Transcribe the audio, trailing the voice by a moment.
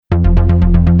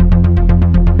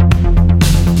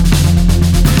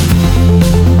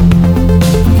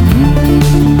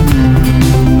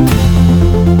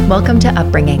Welcome to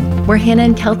Upbringing. We're Hannah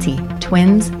and Kelty,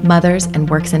 twins, mothers, and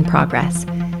works in progress.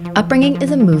 Upbringing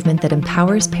is a movement that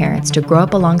empowers parents to grow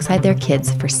up alongside their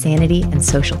kids for sanity and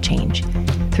social change.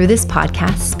 Through this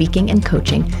podcast, speaking, and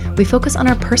coaching, we focus on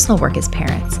our personal work as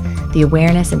parents, the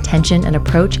awareness, intention, and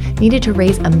approach needed to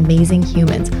raise amazing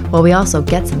humans, while we also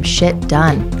get some shit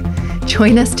done.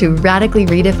 Join us to radically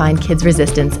redefine kids'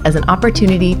 resistance as an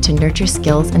opportunity to nurture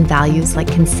skills and values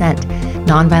like consent,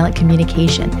 nonviolent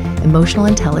communication, emotional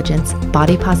intelligence,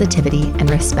 body positivity, and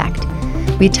respect.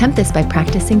 We attempt this by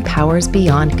practicing powers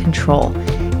beyond control,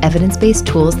 evidence-based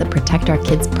tools that protect our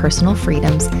kids' personal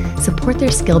freedoms, support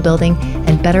their skill building,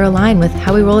 and better align with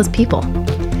how we roll as people.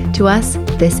 To us,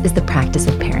 this is the practice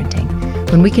of parenting,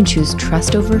 when we can choose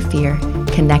trust over fear,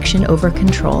 connection over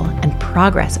control, and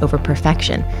progress over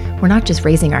perfection. We're not just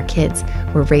raising our kids,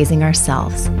 we're raising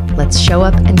ourselves. Let's show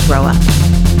up and grow up.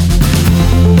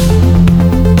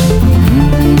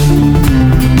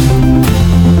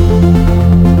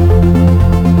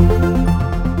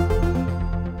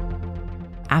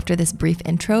 After this brief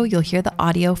intro, you'll hear the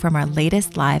audio from our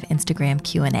latest live Instagram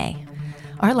Q&A.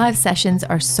 Our live sessions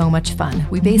are so much fun.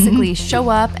 We basically show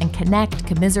up and connect,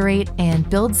 commiserate, and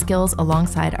build skills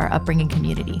alongside our upbringing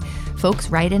community.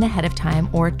 Folks write in ahead of time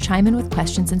or chime in with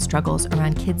questions and struggles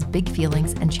around kids' big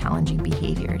feelings and challenging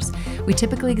behaviors. We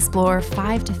typically explore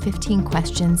 5 to 15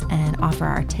 questions and offer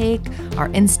our take,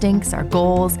 our instincts, our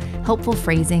goals, helpful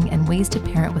phrasing, and ways to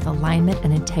parent with alignment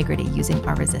and integrity using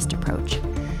our Resist approach.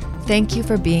 Thank you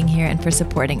for being here and for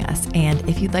supporting us. And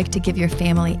if you'd like to give your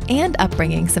family and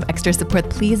upbringing some extra support,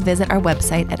 please visit our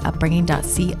website at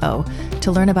upbringing.co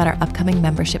to learn about our upcoming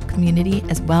membership community,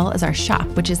 as well as our shop,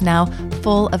 which is now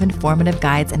full of informative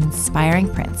guides and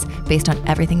inspiring prints based on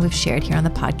everything we've shared here on the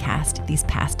podcast these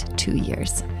past 2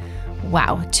 years.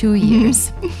 Wow, 2 years.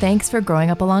 Thanks for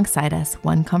growing up alongside us,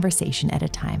 one conversation at a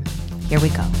time. Here we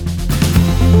go.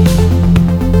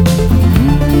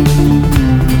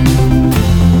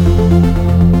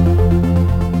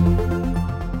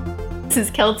 This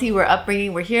is Kelty, we're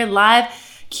Upbringing. We're here live,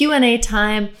 Q&A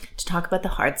time to talk about the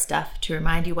hard stuff, to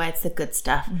remind you why it's the good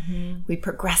stuff. We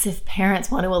progressive parents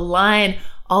want to align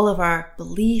all of our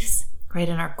beliefs, right,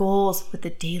 and our goals with the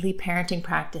daily parenting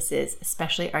practices,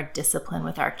 especially our discipline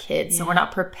with our kids. So we're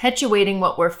not perpetuating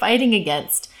what we're fighting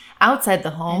against outside the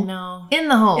home, in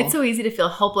the home. It's so easy to feel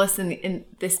helpless in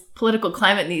this political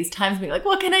climate in these times, being like,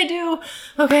 what can I do?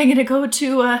 Okay, I'm going to go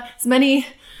to as many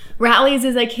rallies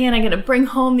as I can. I'm going to bring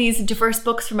home these diverse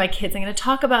books for my kids. I'm going to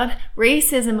talk about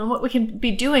racism and what we can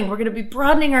be doing. We're going to be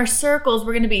broadening our circles.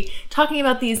 We're going to be talking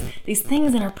about these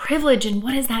things and our privilege and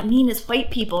what does that mean as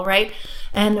white people, right?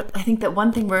 And I think that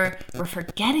one thing we're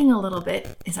forgetting a little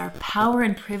bit is our power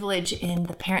and privilege in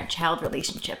the parent-child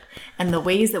relationship and the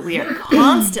ways that we are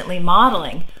constantly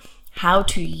modeling how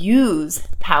to use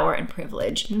power and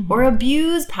privilege or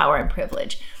abuse power and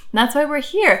privilege. And that's why we're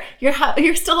here.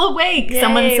 You're still awake, yay,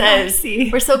 someone says.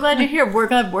 Maxie. We're so glad you're here. We're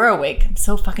glad we're awake. I'm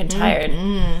so fucking tired.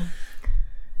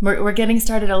 We're getting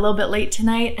started a little bit late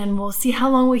tonight, and we'll see how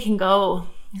long we can go.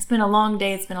 It's been a long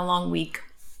day. It's been a long week.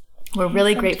 We're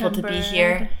really grateful to be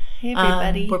here. Hey,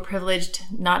 everybody. We're privileged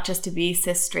not just to be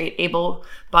cis, straight,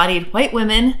 able-bodied white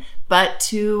women, but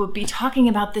to be talking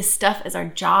about this stuff as our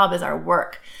job, as our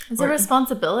work. It's a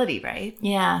responsibility, right?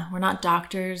 Yeah. We're not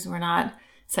doctors. We're not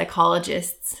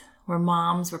psychologists, we're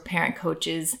moms, we're parent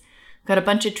coaches. We've got a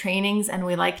bunch of trainings, and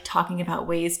we like talking about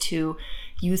ways to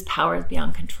use powers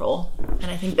beyond control.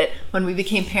 And I think that when we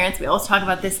became parents, we always talk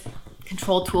about this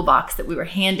control toolbox that we were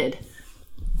handed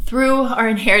through our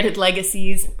inherited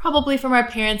legacies, probably from our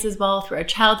parents as well, through our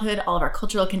childhood. All of our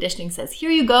cultural conditioning says,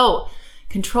 here you go,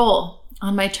 control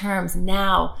on my terms,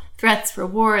 now, threats,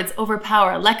 rewards,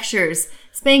 overpower, lectures,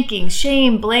 spanking,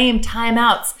 shame, blame,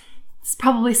 timeouts. It's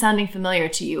probably sounding familiar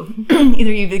to you.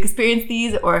 Either you've experienced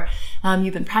these or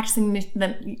you've been practicing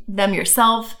them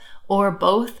yourself, or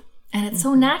both. And it's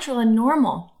so natural and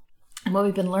normal. And what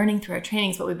we've been learning through our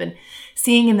trainings, what we've been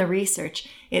seeing in the research,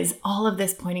 is all of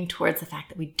this pointing towards the fact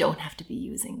that we don't have to be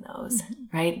using those,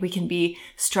 right? We can be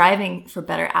striving for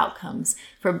better outcomes,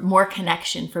 for more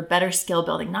connection, for better skill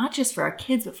building, not just for our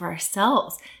kids, but for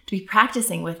ourselves, to be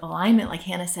practicing with alignment, like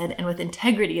Hannah said, and with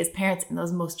integrity as parents in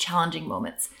those most challenging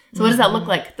moments. So what does that look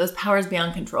like? Those powers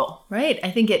beyond control. Right.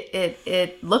 I think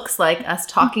it looks like us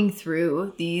talking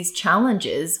through these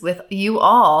challenges with you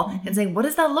all and saying, what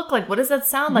does that look like? What does that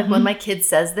sound like when my kid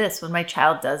says this, when my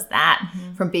child does that,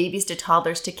 from babies to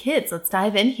toddlers to kids? Let's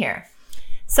dive in here.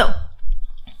 So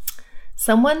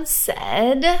someone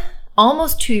said,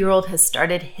 almost 2-year-old has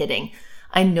started hitting.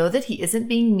 I know that he isn't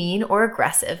being mean or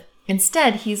aggressive.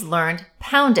 Instead, he's learned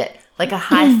pound it, like a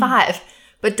high five.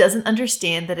 but doesn't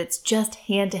understand that it's just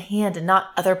hand to hand and not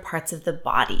other parts of the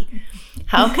body.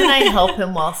 How can I help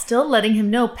him while still letting him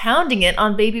know pounding it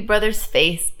on baby brother's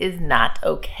face is not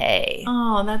okay?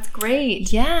 Oh, that's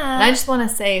great. Yeah. And I just want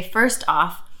to say, first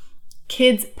off,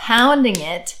 kids pounding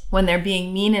it when they're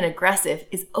being mean and aggressive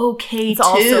is okay It's too.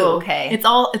 also okay. It's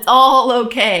all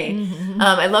okay.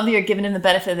 I love that you're giving him the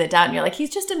benefit of the doubt and you're like, he's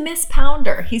just a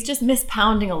mispounder. He's just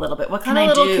mispounding a litz. What can I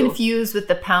do? I'm a little confused with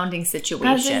the pounding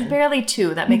situation. There's barely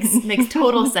two. That makes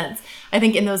total sense. I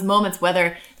think in those moments,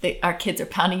 whether our kids are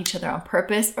pounding each other on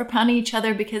purpose or pounding each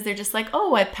other because they're just like,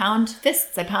 oh, I pound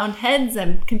fists, I pound heads,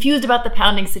 I'm confused about the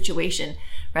pounding situation,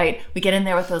 right? We get in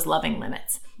there with those loving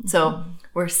limits. So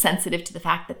we're sensitive to the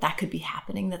fact that that could be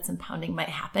happening, that some pounding might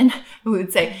happen. We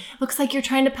would say, looks like you're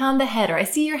trying to pound the head, or I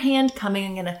see your hand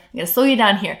coming. I'm gonna slow you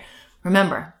down here.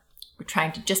 Remember, we're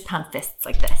trying to just pound fists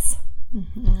like this.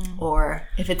 Or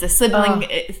if it's a sibling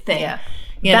thing,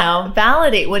 you know,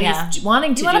 validate what he's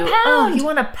wanting to do. Pound. Oh, you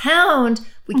want to pound?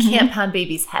 We can't pound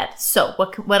baby's head. So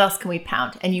what else can we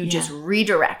pound? And you just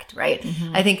redirect, right?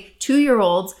 I think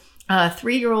 2-year-olds,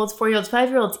 3-year-olds, 4-year-olds,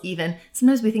 5-year-olds even,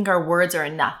 sometimes we think our words are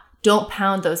enough. Don't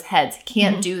pound those heads.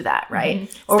 Can't do that, right?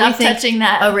 Or Stop we think touching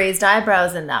that. a raised eyebrow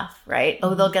is enough, right?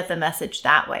 Oh, they'll get the message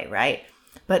that way, right?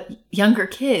 But younger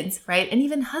kids, right? And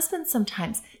even husbands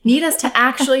sometimes need us to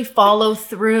actually follow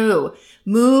through,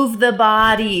 move the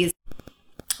bodies,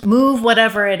 move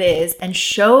whatever it is and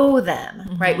show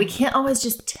them, right? We can't always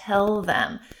just tell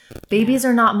them. Babies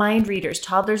are not mind readers.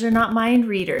 Toddlers are not mind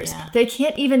readers. Yeah. They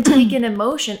can't even take in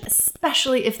emotion,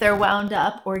 especially if they're wound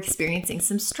up or experiencing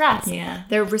some stress. Yeah.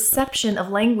 Their reception of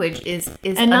language is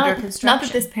and under construction. Not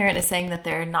that this parent is saying that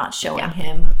they're not showing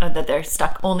him, that they're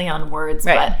stuck only on words,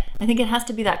 Right. but I think it has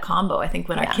to be that combo. I think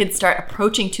when our kids start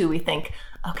approaching to, we think,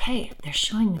 okay, they're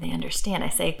showing me they understand. I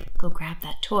say, go grab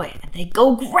that toy. And they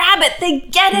go grab it. They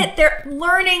get it. They're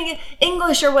learning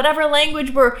English or whatever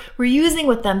language we're using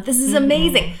with them. This is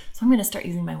amazing. So I'm going to start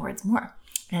using my words more.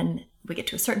 And we get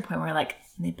to a certain point where we're like,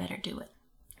 they better do it.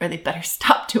 Or they better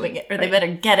stop doing it. Or they better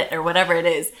get it. Or whatever it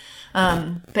is.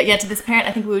 But yeah, to this parent,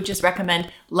 I think we would just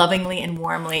recommend lovingly and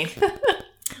warmly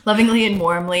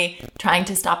trying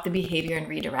to stop the behavior and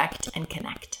redirect and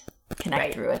connect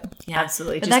through it. Yeah,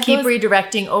 absolutely. Just keep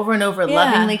redirecting over and over,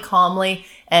 lovingly, calmly,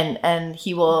 and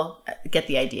he will get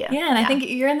the idea. Yeah, and I think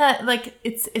you're in that, like,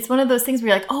 it's one of those things where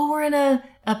you're like, oh, we're in a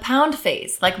pound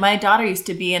phase. Like my daughter used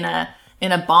to be in a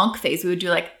bonk phase. We would do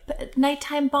like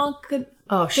nighttime bonk, good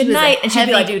night, and she'd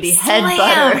be like duty slam. head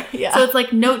butter. Yeah. So it's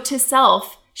like note to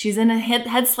self. She's in a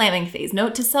head slamming phase.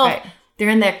 Note to self. Right. They're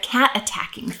in their cat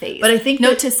attacking phase. But I think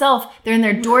note to self, they're in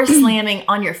their door slamming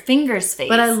on your fingers phase.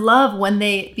 But I love when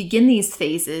they begin these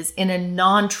phases in a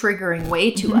non-triggering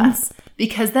way to us,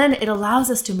 because then it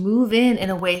allows us to move in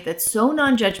a way that's so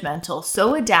non-judgmental,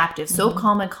 so adaptive, so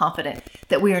calm and confident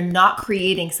that we are not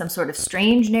creating some sort of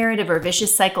strange narrative or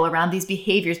vicious cycle around these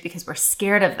behaviors because we're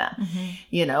scared of them.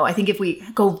 You know, I think if we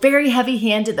go very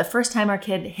heavy-handed the first time our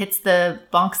kid hits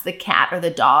bonks the cat or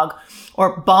the dog,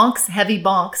 or heavy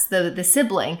bonks the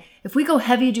sibling, if we go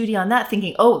heavy duty on that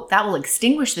thinking, oh, that will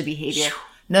extinguish the behavior.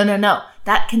 No.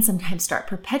 That can sometimes start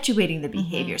perpetuating the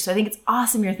behavior. So I think it's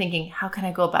awesome you're thinking, how can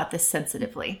I go about this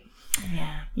sensitively?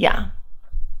 Yeah.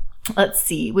 Let's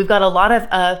see. We've got a lot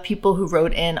of people who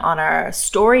wrote in on our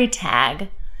story tag.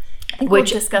 I think we'll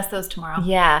discuss those tomorrow.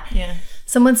 Yeah.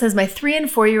 Someone says, my 3 and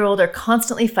 4-year-old are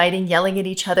constantly fighting, yelling at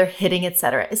each other, hitting,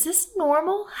 etc. Is this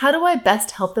normal? How do I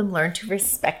best help them learn to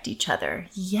respect each other?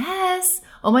 Yes.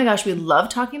 Oh my gosh, we love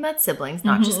talking about siblings,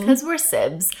 not just because we're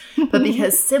sibs, but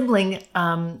because sibling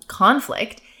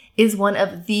conflict is one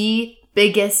of the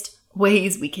biggest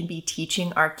ways we can be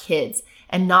teaching our kids.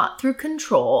 And not through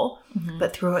control,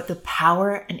 but through the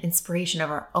power and inspiration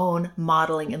of our own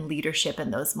modeling and leadership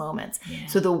in those moments.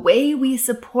 So the way we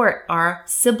support our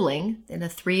sibling, in a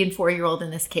 3 and 4-year-old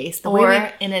in this case,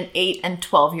 in an 8 and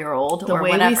 12-year-old, the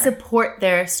way we support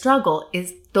their struggle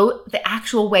is the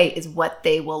actual way is what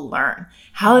they will learn,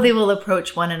 how they will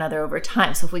approach one another over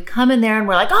time. So if we come in there and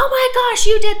we're like, oh my gosh,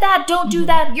 you did that, don't do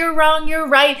that, you're wrong, you're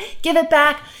right, give it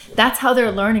back. That's how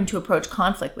they're learning to approach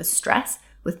conflict, with stress,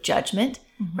 with judgment,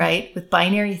 right? With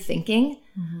binary thinking,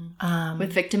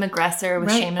 with victim aggressor,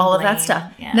 with shame and all blame. of that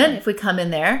stuff. And then if we come in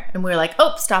there and we're like,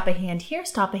 oh, stop a hand here,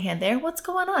 stop a hand there. What's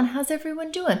going on? How's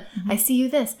everyone doing? I see you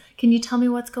this. Can you tell me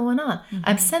what's going on?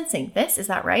 I'm sensing this. Is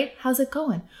that right? How's it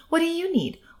going? What do you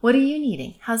need? What are you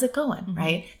needing? How's it going?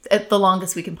 Right? At the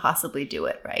longest we can possibly do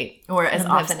it, right? Or as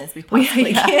often as we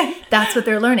possibly can. That's what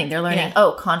they're learning. They're learning,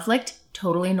 oh, conflict,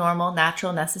 totally normal,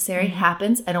 natural, necessary,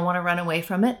 happens. I don't want to run away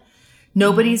from it.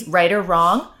 Nobody's right or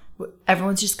wrong.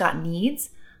 Everyone's just got needs.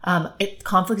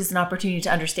 Conflict is an opportunity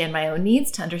to understand my own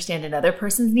needs, to understand another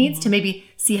person's needs, to maybe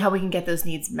see how we can get those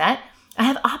needs met. I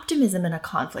have optimism in a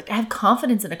conflict. I have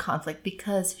confidence in a conflict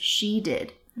because she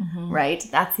did. Right?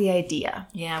 That's the idea.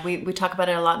 Yeah, we talk about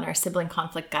it a lot in our sibling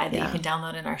conflict guide that you can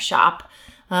download in our shop.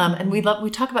 And we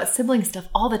talk about sibling stuff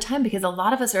all the time because a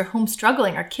lot of us are home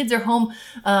struggling. Our kids are home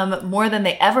more than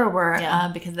they ever were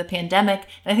because of the pandemic.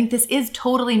 And I think this is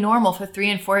totally normal for 3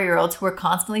 and 4-year-olds who are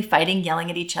constantly fighting, yelling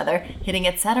at each other, hitting,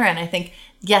 etc. And I think,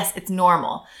 yes, it's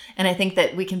normal. And I think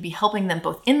that we can be helping them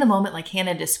both in the moment, like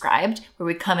Hannah described, where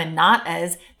we come in not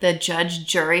as the judge,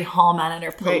 jury, hall man,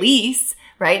 or police,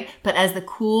 right? But as the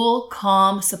cool,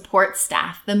 calm support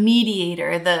staff, the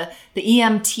mediator, the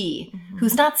EMT,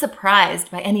 who's not surprised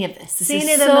by any of this. This Seen is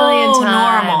it so a million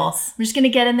times. normal. I'm just going to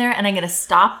get in there and I'm going to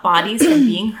stop bodies from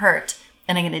being hurt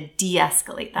and I'm going to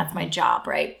de-escalate. That's my job,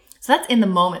 right? So that's in the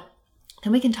moment.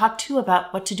 Then we can talk too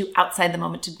about what to do outside the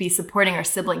moment to be supporting our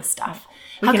sibling stuff.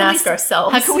 We can ask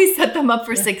ourselves. How can we set them up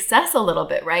for success a little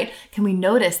bit, right? Can we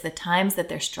notice the times that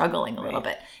they're struggling a little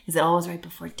bit? Is it always right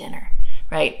before dinner?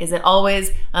 Right? Is it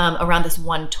always around this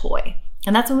one toy?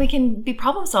 And that's when we can be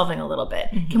problem solving a little bit.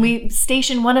 Can we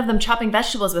station one of them chopping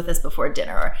vegetables with us before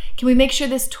dinner? Or can we make sure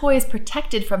this toy is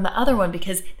protected from the other one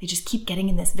because they just keep getting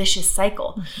in this vicious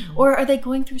cycle? Or are they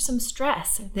going through some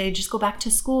stress? They just go back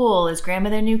to school. Is grandma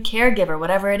their new caregiver?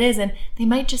 Whatever it is. And they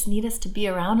might just need us to be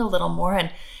around a little more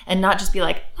and not just be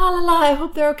like, la la la, I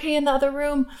hope they're okay in the other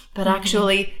room, but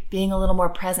actually being a little more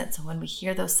present. So when we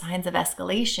hear those signs of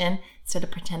escalation, instead of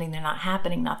pretending they're not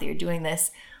happening, not that you're doing this,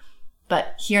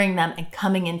 but hearing them and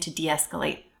coming in to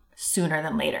de-escalate sooner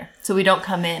than later. So we don't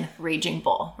come in raging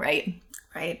bull, right?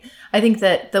 Right. I think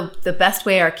that the best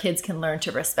way our kids can learn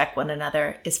to respect one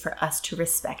another is for us to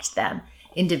respect them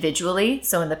individually.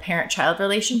 So in the parent-child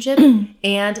relationship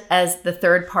and as the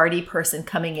third party person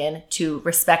coming in to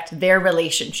respect their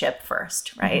relationship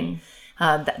first, right?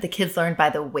 The kids learn by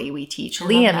the way we teach.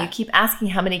 Liam, you keep asking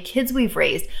how many kids we've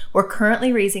raised. We're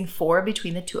currently raising 4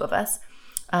 between the two of us.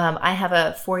 I have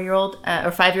a 4-year-old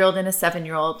or 5-year-old and a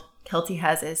 7-year-old. Kelty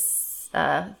has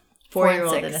a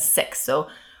 4-year-old and a 6. So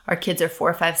our kids are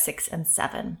 4, 5, 6, and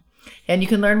 7. And you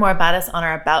can learn more about us on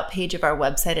our About page of our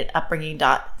website at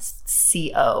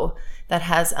upbringing.co. That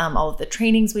has all of the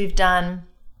trainings we've done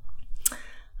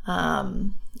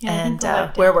and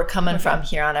where we're coming from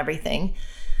here on everything.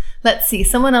 Let's see.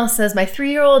 Someone else says, my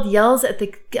 3-year-old yells at the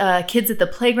kids at the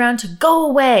playground to go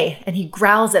away, and he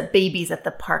growls at babies at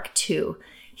the park too.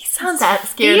 He sounds that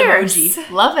scared emoji.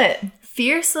 Love it.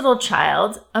 Fierce little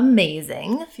child.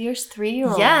 Amazing. Fierce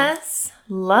 3-year-old. Yes.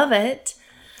 Love it.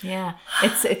 Yeah.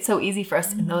 It's so easy for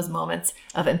us in those moments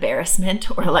of embarrassment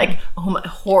or like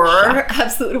horror,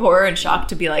 absolute horror and shock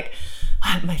to be like,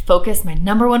 my focus, my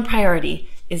number one priority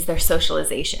is their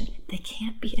socialization. They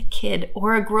can't be a kid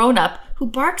or a grown-up who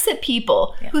barks at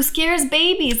people, who scares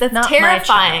babies. That's not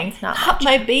terrifying. Not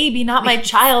my baby, not my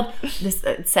child. This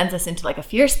sends us into like a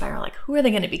fear spiral. Like, who are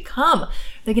they going to become?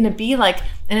 They're going to be like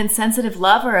an insensitive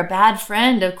lover, a bad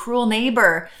friend, a cruel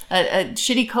neighbor, a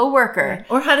shitty coworker.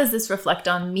 Or how does this reflect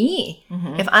on me?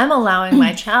 If I'm allowing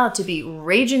my child to be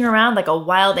raging around like a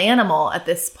wild animal at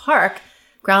this park,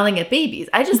 growling at babies.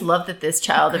 I just love that this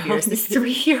child of yours, this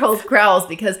 3-year-old growls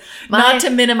because not to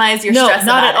minimize your stress.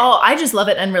 No, not at all. I just love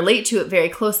it and relate to it very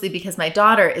closely because my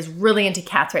daughter is really into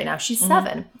cats right now. She's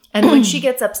 7. And when she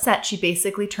gets upset, she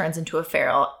basically turns into a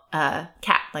feral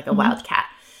cat, like a wild cat.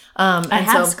 I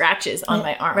have scratches on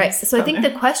my arms. Right. So I think the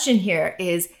question here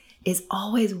is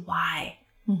always why.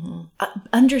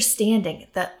 Understanding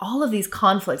that all of these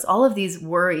conflicts, all of these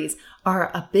worries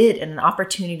are a bid and an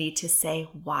opportunity to say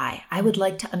why. I would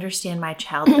like to understand my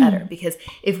child better because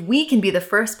if we can be the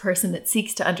first person that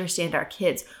seeks to understand our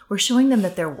kids, we're showing them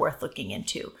that they're worth looking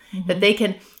into, that they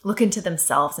can look into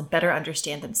themselves and better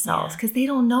understand themselves because they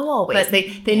don't know always. But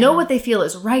they know what they feel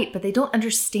is right, but they don't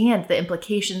understand the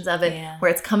implications of it, where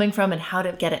it's coming from and how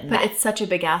to get it met. But it's such a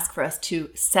big ask for us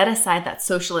to set aside that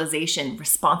socialization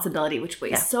responsibility, which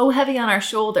weighs so heavy on our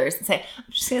shoulders and say, I'm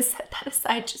just going to set that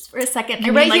aside just for a second.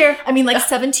 You're right here. I mean, like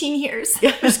 17 years.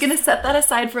 I'm just going to set that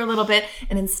aside for a little bit.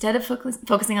 And instead of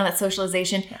focusing on that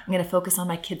socialization, I'm going to focus on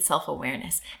my kid's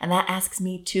self-awareness. And that asks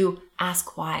me to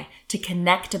ask why, to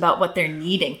connect about what they're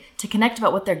needing, to connect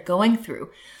about what they're going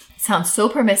through. It sounds so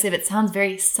permissive. It sounds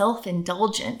very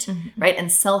self-indulgent, right? And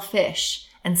selfish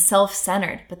and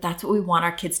self-centered. But that's what we want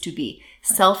our kids to be.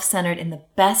 Self-centered in the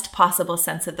best possible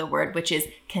sense of the word, which is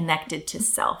connected to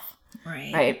self.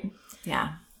 Right?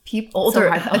 Yeah. Older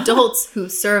adults who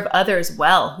serve others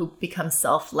well, who become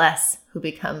selfless, who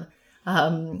become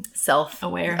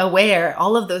self-aware,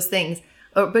 all of those things,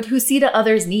 but who see to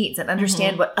others' needs and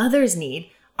understand what others need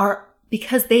are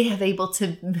because they've been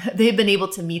able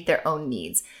to meet their own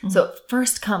needs. So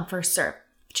first come, first serve.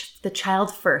 The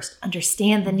child first,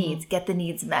 understand the needs, get the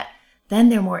needs met. Then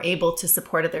they're more able to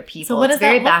support other people. So what does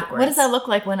that look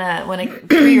like when a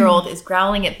 3-year-old is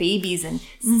growling at babies and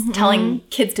telling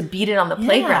kids to beat it on the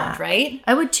playground, right?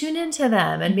 I would tune into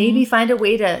them and maybe find a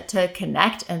way to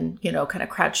connect and, you know, kind of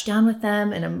crouch down with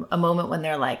them in a moment when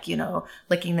they're like, you know,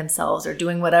 licking themselves or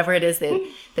doing whatever it is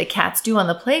that cats do on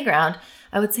the playground.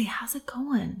 I would say, how's it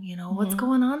going? You know, what's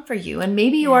going on for you? And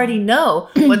maybe you already know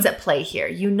what's at play here.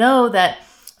 You know that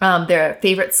their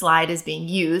favorite slide is being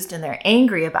used and they're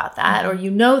angry about that. Or you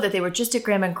know that they were just at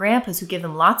Grandma and Grandpa's who give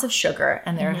them lots of sugar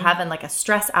and they're having like a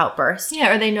stress outburst.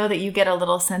 Yeah, or they know that you get a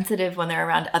little sensitive when they're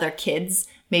around other kids,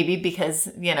 maybe because,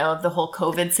 you know, the whole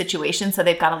COVID situation. So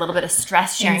they've got a little bit of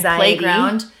stress sharing Anxiety.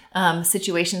 Playground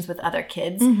situations with other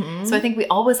kids. So I think we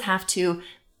always have to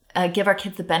give our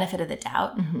kids the benefit of the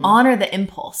doubt, honor the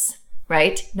impulse,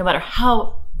 right? No matter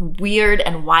how weird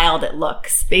and wild it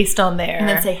looks, based on their and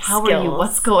then say, how skills. are you?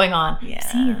 What's going on? Yeah.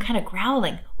 See, you're kind of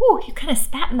growling. Ooh, you kind of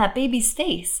spat in that baby's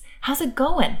face. How's it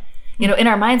going? You know, in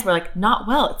our minds, we're like, not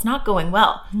well. It's not going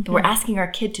well. But we're asking our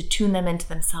kid to tune them into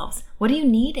themselves. What are you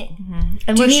needing?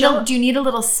 And do you need a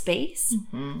little space?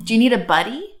 Do you need a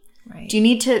buddy? Right. Do you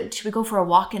need should we go for a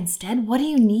walk instead? What do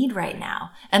you need right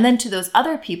now? And then to those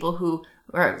other people who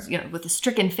or, you know, with the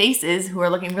stricken faces who are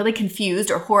looking really confused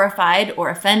or horrified or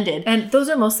offended. And those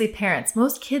are mostly parents.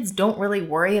 Most kids don't really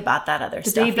worry about that other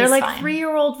stuff. They're like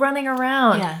 3-year-old running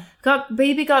around. Yeah.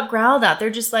 Baby got growled at. They're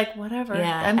just like, whatever.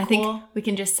 Yeah. I'm I cool. think we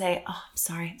can just say, oh, I'm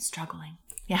sorry, I'm struggling.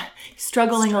 Yeah.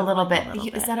 Struggling a little bit. Are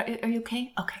you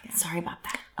okay? Okay. Yeah. Sorry about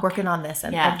that. Okay. Working on this.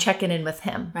 I'm checking in with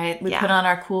him. Right. We put on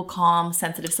our cool, calm,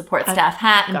 sensitive support staff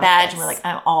hat and badge. And we're like,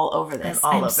 I'm all over this.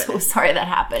 I'm so sorry that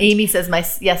happened. Amy says, my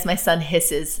son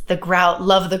hisses.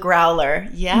 Love the growler.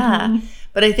 Yeah.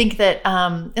 But I think that,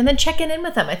 and then checking in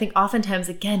with them. I think oftentimes,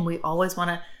 again, we always want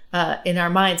to, in our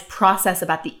minds, process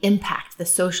about the impact, the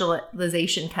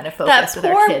socialization kind of focus with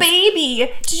our kids. That poor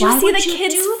baby. Did you see the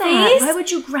kid's face? Why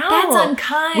would you growl? That's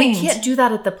unkind. We can't do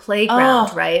that at the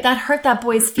playground, right? That hurt that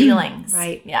boy's feelings.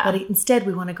 Right. Yeah. But instead,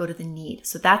 we want to go to the need.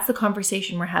 So that's the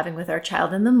conversation we're having with our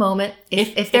child in the moment.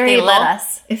 If they able, let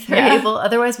us. If they're able.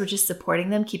 Otherwise, we're just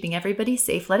supporting them, keeping everybody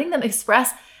safe, letting them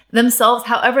express themselves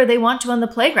however they want to on the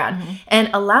playground, and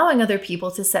allowing other people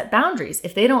to set boundaries.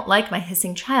 If they don't like my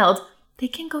hissing child, they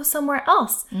can go somewhere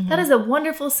else. That is a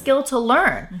wonderful skill to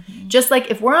learn. Just like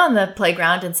if we're on the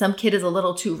playground and some kid is a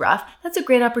little too rough, that's a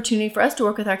great opportunity for us to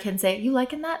work with our kid and say, you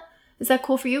liking that? Is that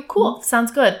cool for you? Cool.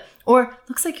 Sounds good. Or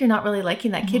looks like you're not really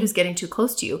liking that kid who's getting too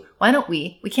close to you. Why don't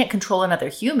we can't control another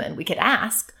human. We could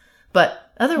ask,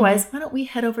 but otherwise, why don't we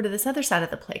head over to this other side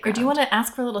of the playground? Or do you want to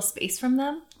ask for a little space from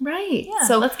them? Right. Yeah,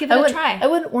 so let's give it a try. I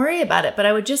wouldn't worry about it, but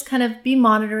I would just kind of be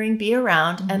monitoring, be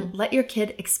around, and let your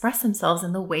kid express themselves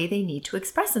in the way they need to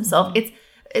express themselves.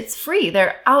 It's free.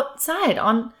 They're outside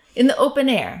in the open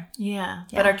air. Yeah.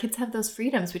 But our kids have those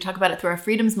freedoms. We talk about it through our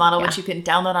freedoms model, which you can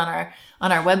download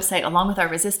on our website along with our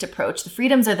resist approach. The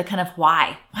freedoms are the kind of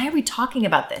why. Why are we talking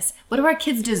about this? What do our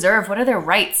kids deserve? What are their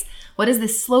rights? What is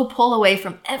this slow pull away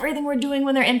from everything we're doing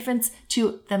when they're infants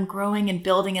to them growing and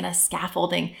building and us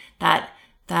scaffolding that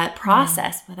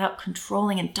process without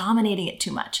controlling and dominating it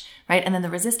too much, right? And then the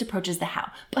resist approach is the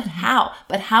how. But how?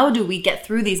 But how do we get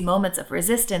through these moments of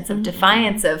resistance, of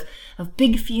defiance, of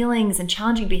big feelings and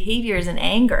challenging behaviors and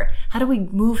anger? How do we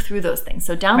move through those things?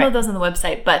 So download those on the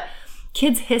website. But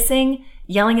kids hissing,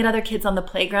 yelling at other kids on the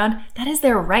playground, that is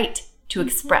their right to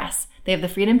express. They have the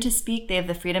freedom to speak. They have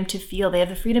the freedom to feel. They have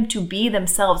the freedom to be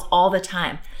themselves all the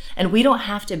time. And we don't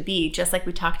have to be, just like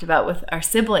we talked about with our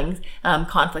siblings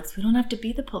conflicts, we don't have to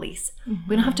be the police.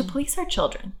 We don't have to police our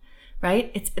children,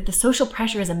 right? The social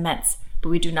pressure is immense, but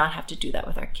we do not have to do that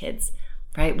with our kids,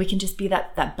 right? We can just be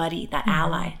that buddy, that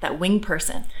ally, that wing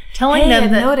person. Telling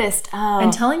them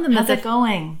and telling them how's it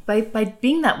going? By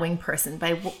being that wing person,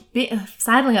 by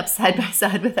sidling up side by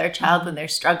side with our child when they're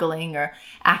struggling or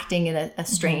acting in a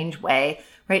strange way,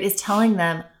 right? Is telling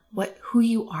them who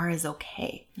you are is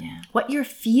okay. Yeah. What you're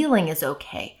feeling is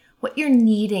okay. What you're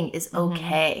needing is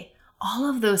okay. All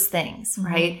of those things,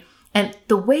 right? And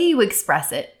the way you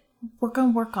express it, we're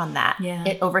going to work on that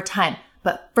over time.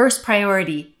 But first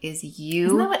priority is you.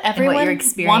 Isn't that what everyone and what you're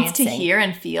experiencing wants to hear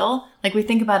and feel? Like we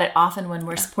think about it often when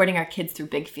we're supporting our kids through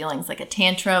big feelings, like a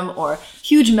tantrum or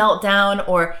huge meltdown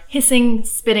or hissing,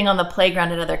 spitting on the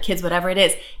playground at other kids, whatever it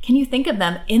is. Can you think of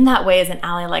them in that way as an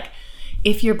ally? Like,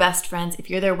 if you're best friends, if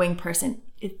you're their wing person,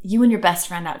 if you and your best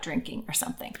friend out drinking or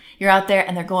something, you're out there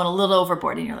and they're going a little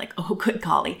overboard and you're like, oh, good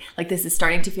golly, like this is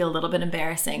starting to feel a little bit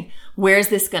embarrassing. Where's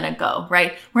this going to go,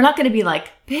 right? We're not going to be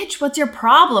like, bitch, what's your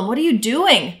problem? What are you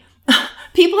doing?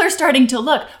 People are starting to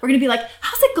look. We're going to be like,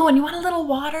 how's it going? You want a little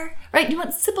water, right? You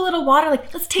want to sip a little water?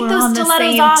 Like, let's take those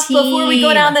stilettos off before we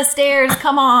go down the stairs.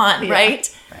 Come on,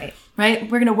 right? Right?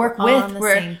 We're going to work we're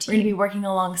going to be working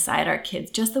alongside our kids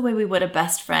just the way we would a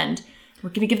best friend. We're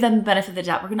going to give them the benefit of the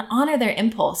doubt. We're going to honor their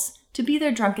impulse to be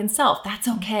their drunken self. That's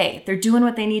okay. They're doing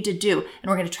what they need to do. And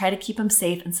we're going to try to keep them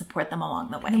safe and support them along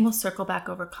the way. And then we'll circle back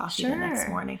over coffee the next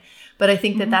morning. But I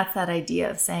think that that's that idea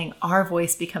of saying our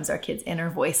voice becomes our kids' inner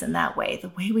voice in that way. The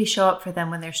way we show up for them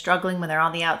when they're struggling, when they're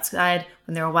on the outside,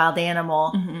 when they're a wild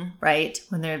animal, right?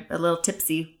 When they're a little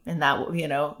tipsy in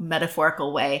that,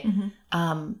 metaphorical way.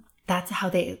 That's how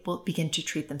they will begin to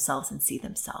treat themselves and see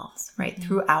themselves, right?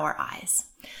 Through our eyes.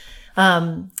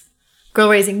 Girl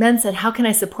Raising Men said, how can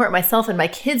I support myself and my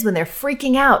kids when they're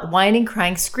freaking out, whining,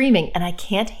 crying, screaming, and I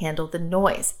can't handle the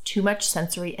noise? Too much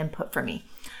sensory input for me.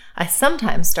 I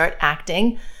sometimes start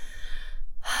acting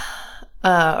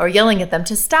or yelling at them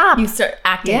to stop. You start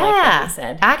acting like them, you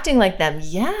said. Acting like them.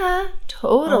 Yeah,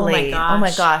 totally. Oh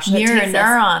my gosh. Mirror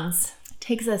neurons.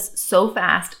 Takes us so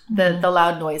fast, the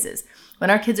loud noises. When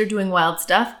our kids are doing wild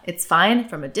stuff, it's fine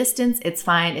from a distance. It's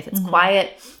fine if it's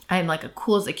quiet. I'm like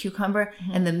cool as a cucumber.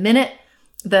 And the minute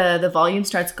the volume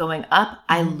starts going up,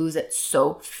 I lose it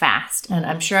so fast. And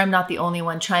I'm sure I'm not the only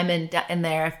one. Chime in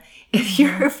there if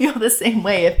you feel the same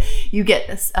way. If you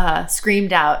get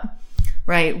screamed out,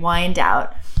 right, whined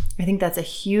out. I think that's a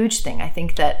huge thing. I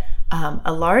think that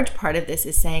a large part of this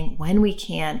is saying when we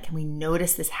can we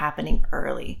notice this happening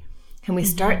early? Can we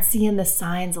start seeing the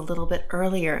signs a little bit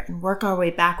earlier and work our way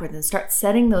backwards and start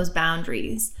setting those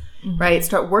boundaries, right?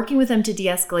 Start working with them to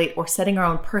de-escalate or setting our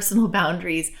own personal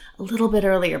boundaries a little bit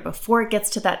earlier before it gets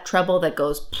to that treble that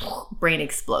goes brain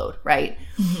explode, right?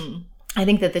 I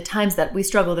think that the times that we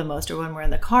struggle the most are when we're in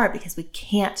the car because we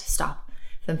can't stop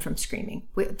them from screaming.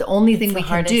 The only thing we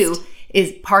can do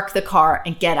is park the car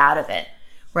and get out of it,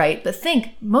 right? But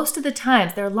think, most of the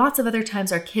times, there are lots of other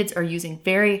times our kids are using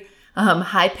very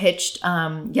high-pitched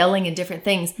yelling and different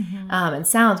things and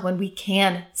sounds when we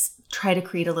can try to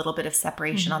create a little bit of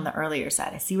separation on the earlier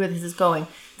side. I see where this is going.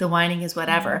 The whining is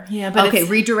whatever. But okay,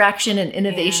 redirection and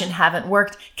innovation haven't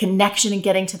worked. Connection and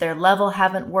getting to their level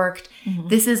haven't worked.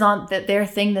 This is on their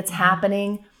thing that's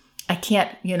happening. I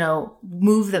can't,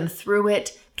 move them through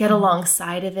it, get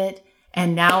alongside of it.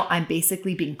 And now I'm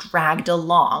basically being dragged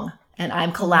along and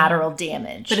I'm collateral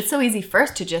damage. But it's so easy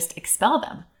first to just expel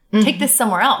them. Take this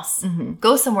somewhere else.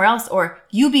 Go somewhere else, or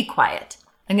you be quiet.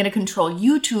 I'm going to control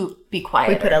you to be quiet.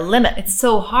 We put a limit. It's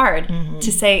so hard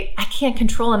to say, I can't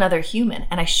control another human,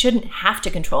 and I shouldn't have to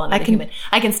control another human.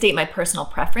 I can state my personal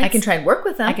preference. I can try and work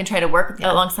with them. I can try to work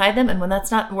alongside them, and when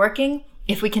that's not working,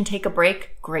 if we can take a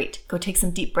break, great. Go take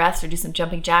some deep breaths or do some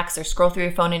jumping jacks or scroll through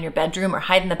your phone in your bedroom or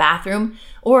hide in the bathroom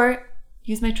or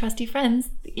use my trusty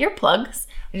friends, the earplugs.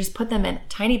 I just put them in a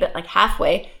tiny bit, like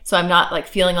halfway, so I'm not like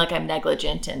feeling like I'm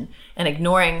negligent and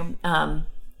ignoring the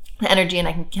energy, and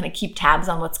I can kind of keep tabs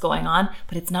on what's going on,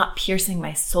 but it's not piercing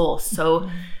my soul so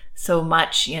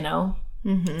much,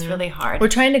 It's really hard. We're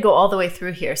trying to go all the way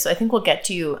through here, so I think we'll get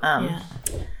to you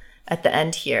at the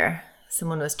end here.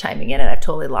 Someone was chiming in, and I've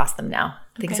totally lost them now.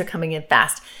 Things are coming in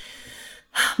fast.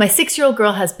 My 6-year-old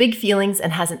girl has big feelings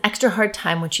and has an extra hard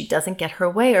time when she doesn't get her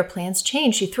way or plans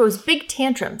change. She throws big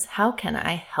tantrums. How can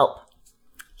I help?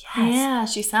 Yes. Yeah,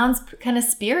 she sounds kind of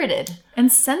spirited. And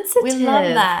sensitive. We love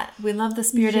that. We love the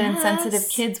spirited and sensitive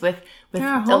kids with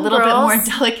a little bit more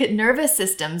delicate nervous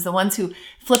systems. The ones who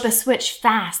flip a switch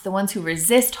fast. The ones who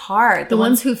resist hard. The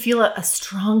ones who feel a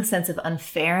strong sense of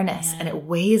unfairness and it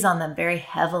weighs on them very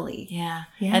heavily. Yeah.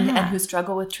 And who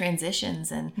struggle with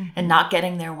transitions and not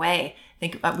getting their way. I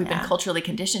think we've been culturally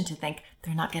conditioned to think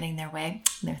they're not getting their way.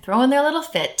 And they're throwing their little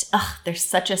fit. Ugh, they're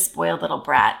such a spoiled little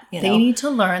brat. They need to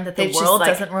learn that the world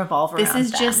doesn't revolve around them.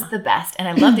 This is just the best. And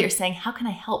I love that you're saying, how can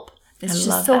I help? This is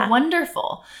just so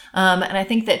wonderful. And I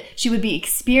think that she would be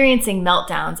experiencing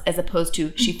meltdowns as opposed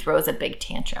to she throws a big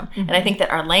tantrum. And I think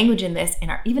that our language in this,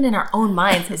 even in our own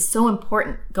minds, is so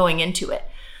important going into it.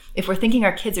 If we're thinking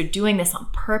our kids are doing this on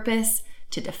purpose,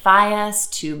 to defy us,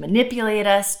 to manipulate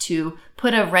us, to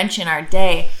put a wrench in our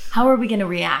day, how are we going to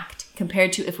react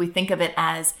compared to if we think of it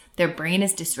as their brain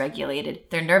is dysregulated,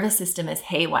 their nervous system is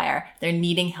haywire, they're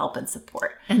needing help and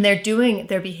support. And they're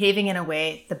behaving in a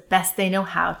way the best they know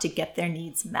how to get their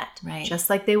needs met. Right. Just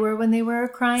like they were when they were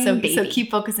crying baby. So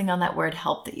keep focusing on that word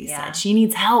help that you said. She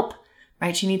needs help,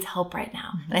 right? She needs help right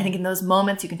now. And I think in those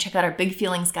moments, you can check out our Big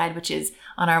Feelings Guide, which is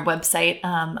on our website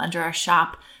under our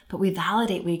shop. But we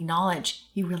validate, we acknowledge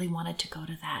you really wanted to go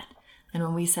to that. And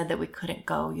when we said that we couldn't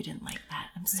go, you didn't like that.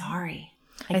 I'm sorry.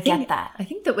 I get that. I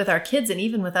think that with our kids and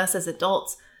even with us as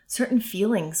adults, certain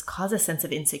feelings cause a sense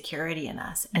of insecurity in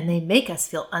us and they make us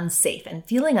feel unsafe. And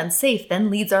feeling unsafe then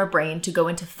leads our brain to go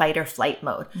into fight or flight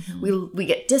mode. We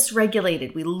get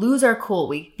dysregulated. We lose our cool.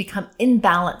 We become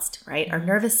imbalanced, right? Our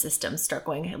nervous systems start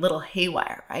going a little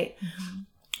haywire, right?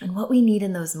 And what we need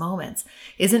in those moments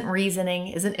isn't reasoning,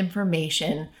 isn't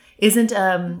information, isn't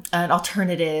an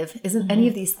alternative, isn't any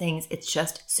of these things. It's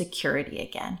just security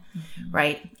again,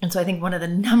 right? And so I think one of the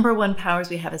number one powers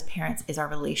we have as parents is our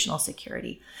relational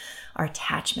security, our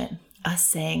attachment, us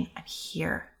saying, I'm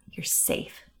here, you're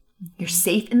safe. You're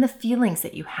safe in the feelings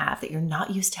that you have that you're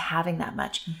not used to having that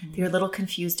much, that you're a little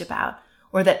confused about,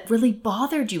 or that really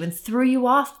bothered you and threw you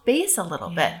off base a little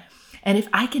bit. And if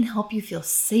I can help you feel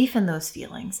safe in those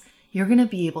feelings, you're going to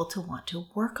be able to want to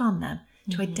work on them,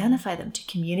 to identify them, to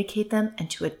communicate them, and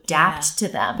to adapt to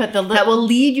them. But that will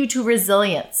lead you to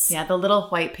resilience. Yeah, the little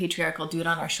white patriarchal dude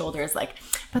on our shoulder is like,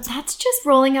 but that's just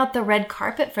rolling out the red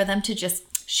carpet for them to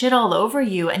just shit all over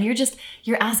you. And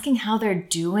you're asking how they're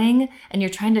doing, and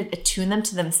you're trying to attune them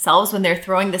to themselves when they're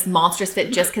throwing this monstrous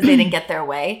fit just because they didn't get their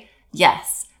way.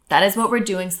 Yes, that is what we're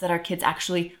doing so that our kids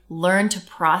actually learn to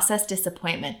process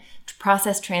disappointment, to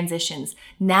process transitions,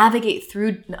 navigate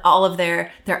through all of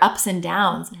their ups and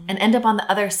downs, and end up on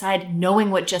the other side knowing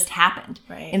what just happened.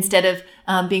 Right. Instead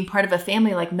of being part of a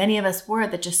family like many of us were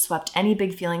that just swept any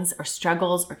big feelings or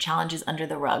struggles or challenges under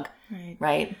the rug.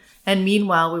 Right. And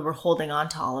meanwhile, we were holding on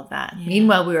to all of that. Yeah.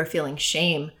 Meanwhile, we were feeling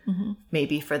shame,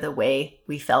 maybe for the way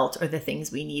we felt or the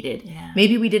things we needed. Yeah.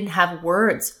 Maybe we didn't have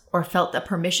words or felt the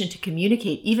permission to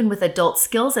communicate, even with adult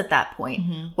skills at that point,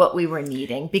 what we were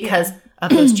needing because of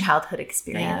those childhood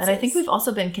experiences. Yeah, and I think we've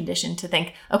also been conditioned to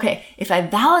think, okay, if I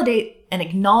validate and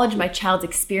acknowledge my child's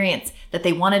experience that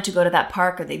they wanted to go to that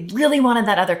park, or they really wanted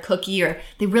that other cookie, or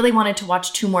they really wanted to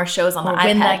watch 2 more shows on the iPad,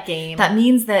 win that game. That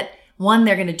means that, one,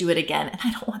 they're going to do it again. And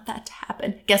I don't want that to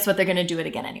happen. Guess what? They're going to do it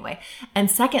again anyway. And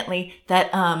secondly,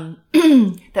 that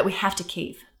that we have to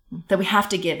cave, that we have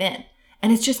to give in.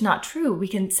 And it's just not true. We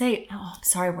can say, oh, I'm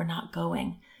sorry, we're not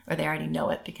going. Or they already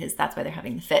know it because that's why they're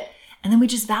having the fit. And then we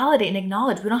just validate and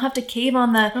acknowledge. We don't have to cave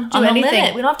on the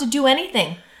limit. We don't have to do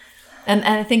anything. And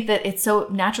I think that it's so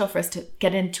natural for us to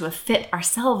get into a fit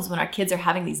ourselves when our kids are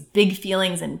having these big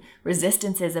feelings and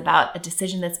resistances about a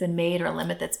decision that's been made or a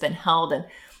limit that's been held. And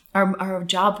our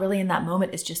job really in that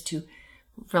moment is just to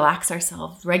relax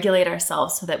ourselves, regulate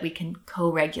ourselves so that we can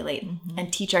co-regulate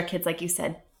and teach our kids, like you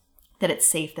said, that it's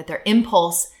safe, that their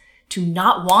impulse to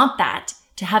not want that,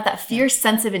 to have that fierce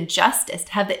sense of injustice,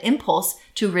 to have the impulse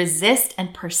to resist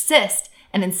and persist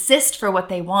and insist for what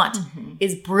they want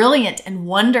is brilliant and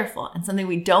wonderful and something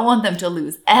we don't want them to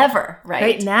lose ever, right?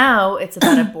 Right now, it's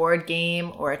about a board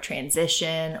game or a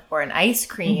transition or an ice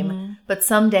cream, but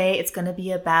someday it's going to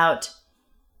be about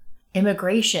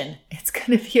immigration. It's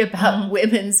going to be about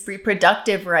women's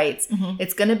reproductive rights.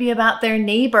 It's going to be about their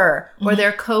neighbor or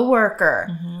their coworker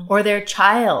or their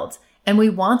child. And we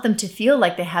want them to feel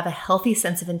like they have a healthy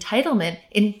sense of entitlement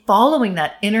in following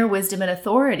that inner wisdom and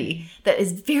authority that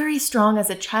is very strong as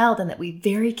a child and that we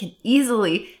very can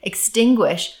easily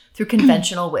extinguish through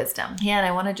conventional wisdom. Yeah, and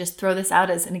I want to just throw this out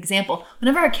as an example.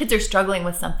 Whenever our kids are struggling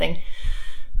with something,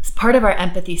 part of our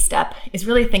empathy step is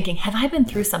really thinking, have I been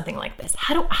through something like this?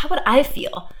 How would I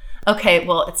feel? Okay,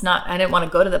 well, I didn't want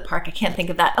to go to the park. I can't think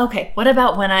of that. Okay, what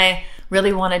about when I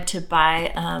really wanted to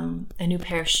buy a new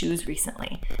pair of shoes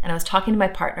recently? And I was talking to my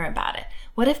partner about it.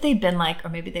 What if they'd been like, or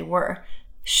maybe they were,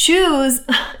 shoes?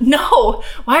 No.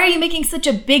 Why are you making such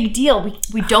a big deal?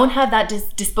 We don't have that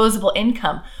disposable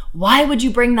income. Why would you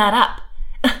bring that up?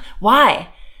 Why?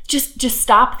 Just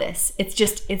stop this.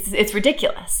 It's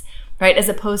ridiculous, right? As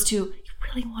opposed to, you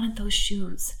really wanted those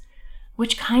shoes.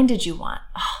 Which kind did you want?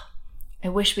 Oh, I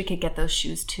wish we could get those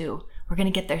shoes too. We're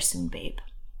going to get there soon, babe.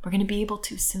 We're going to be able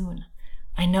to soon.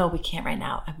 I know we can't right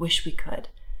now. I wish we could.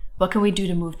 What can we do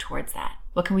to move towards that?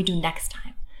 What can we do next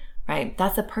time? Right?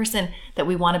 That's the person that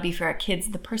we want to be for our kids,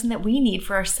 the person that we need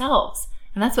for ourselves.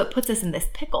 And that's what puts us in this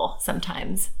pickle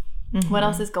sometimes. What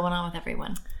else is going on with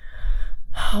everyone?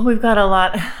 Oh, we've got a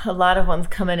lot of ones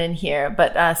coming in here,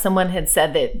 but someone had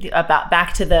said that about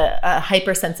back to the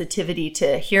hypersensitivity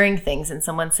to hearing things, and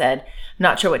someone said, "I'm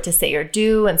not sure what to say or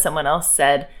do," and someone else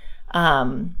said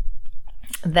that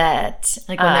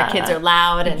like when their kids are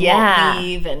loud and won't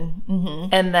leave, and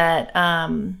and that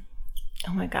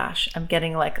Oh my gosh, I'm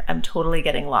totally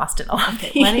getting lost in all of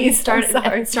these. Let me start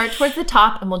towards the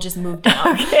top and we'll just move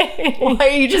down. Okay. Why are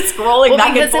you just scrolling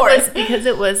back and forth? Because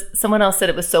it was, someone else said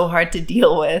it was so hard to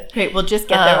deal with. Okay, we'll just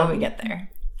get there when we get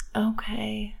there.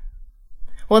 Okay.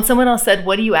 Well, and someone else said,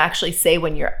 what do you actually say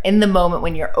when you're in the moment,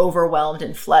 when you're overwhelmed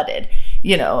and flooded?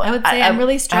 You know, I would say I'm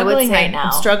really struggling right now.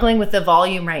 I'm struggling with the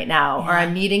volume right now, or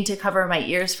I'm needing to cover my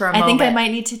ears for a moment. I think I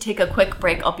might need to take a quick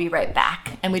break. I'll be right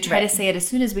back. And we try to say it as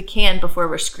soon as we can before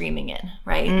we're screaming it,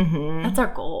 right? Mm-hmm. That's our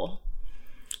goal.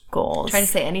 Goals. Try to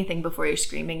say anything before you're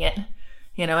screaming it.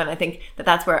 You know, and I think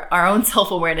that's where our own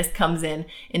self-awareness comes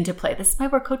into play. This is why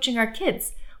we're coaching our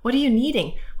kids. What are you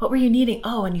needing? What were you needing?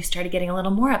 Oh, and you started getting a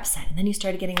little more upset. And then you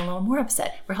started getting a little more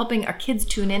upset. We're helping our kids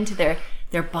tune into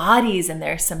their bodies and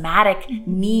their somatic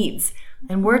needs.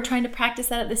 And we're trying to practice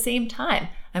that at the same time.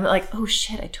 I'm like, oh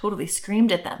shit, I totally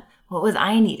screamed at them. What was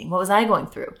I needing? What was I going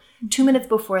through? 2 minutes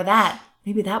before that,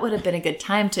 maybe that would have been a good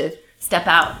time to step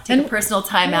out, take a personal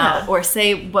time out, or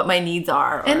say what my needs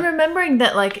are. And remembering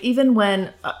that, like, even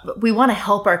when we want to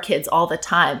help our kids all the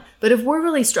time, but if we're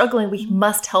really struggling, we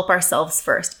must help ourselves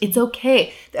first. It's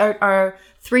okay. Our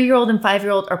 3-year-old and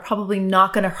 5-year-old are probably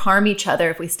not going to harm each other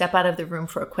if we step out of the room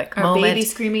for a quick moment. Our baby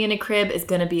screaming in a crib is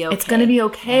going to be okay. It's going to be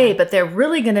okay, but they're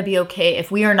really going to be okay if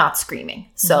we are not screaming.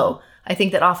 So I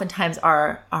think that oftentimes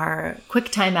our quick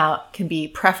timeout can be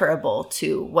preferable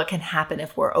to what can happen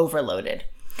if we're overloaded.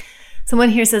 Someone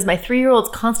here says, my 3-year-old's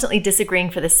constantly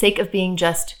disagreeing for the sake of being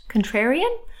just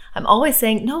contrarian. I'm always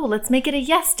saying, no, let's make it a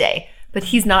yes day. But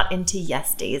he's not into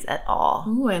yes days at all.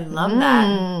 Ooh, I love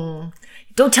that.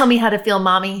 Don't tell me how to feel,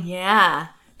 mommy. Yeah.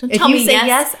 Don't tell me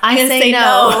yes, I say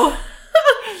no.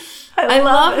 I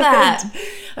love that.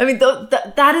 I mean,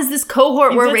 that is this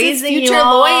cohort we're raising. Future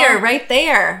lawyer right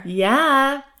there.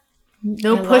 Yeah.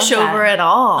 No pushover at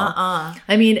all.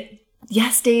 I mean,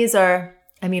 yes days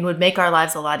would make our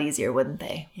lives a lot easier, wouldn't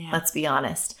they? Yeah. Let's be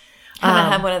honest.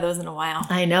 Haven't had one of those in a while.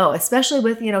 I know, especially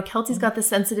with, Kelty's got the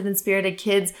sensitive and spirited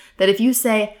kids that if you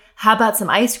say, how about some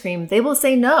ice cream? They will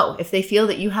say no if they feel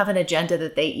that you have an agenda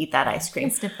that they eat that ice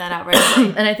cream. Sniff that out right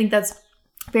away. And I think that's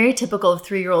very typical of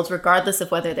 3-year-olds, regardless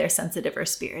of whether they're sensitive or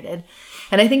spirited.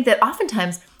 And I think that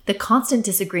oftentimes the constant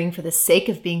disagreeing for the sake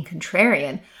of being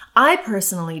contrarian, I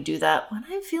personally do that when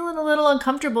I'm feeling a little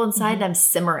uncomfortable inside and I'm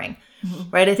simmering,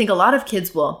 right? I think a lot of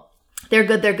kids they're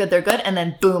good, and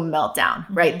then boom, meltdown,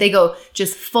 right? They go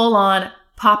just full on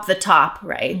pop the top,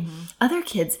 right? Other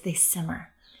kids, they simmer.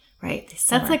 Right.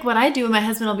 That's like what I do. And my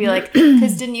husband will be like,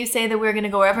 because didn't you say that we were going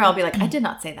to go wherever? I'll be like, I did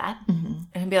not say that. And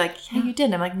he'll be like, yeah, you did.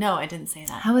 And I'm like, no, I didn't say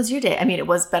that. How was your day? I mean, it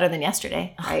was better than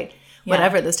yesterday, right?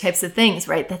 Whatever, those types of things,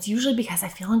 right? That's usually because I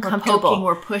feel uncomfortable. We're poking,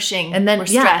 we're pushing, and then, we're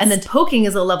stressed. And then poking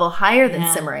is a level higher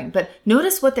than simmering. But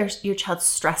notice what your child's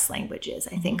stress language is,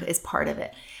 I think, is part of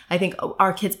it. I think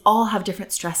our kids all have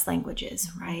different stress languages,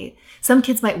 right? Some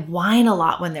kids might whine a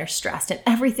lot when they're stressed and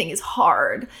everything is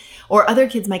hard. Or other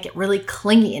kids might get really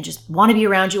clingy and just want to be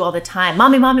around you all the time.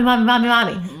 Mommy,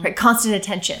 right? Constant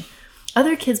attention.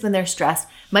 Other kids, when they're stressed,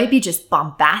 might be just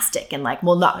bombastic and like,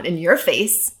 well, not in your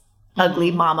face, ugly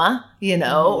mama,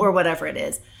 or whatever it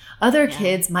is. Other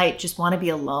kids might just want to be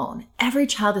alone. Every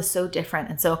child is so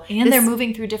different. And they're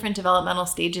moving through different developmental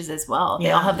stages as well. They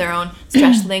all have their own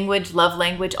stress language, love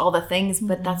language, all the things,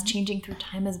 but that's changing through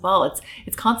time as well.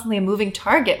 It's constantly a moving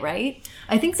target, right?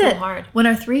 I think that when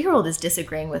our 3-year-old is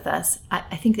disagreeing with us,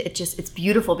 I think that it's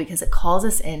beautiful because it calls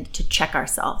us in to check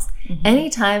ourselves.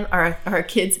 Anytime our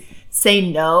kids say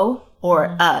no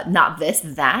or not this,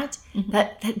 that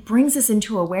brings us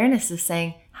into awareness of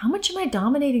saying, how much am I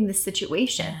dominating this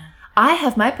situation? I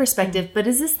have my perspective, but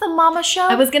is this the mama show?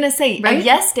 I was going to say, right? A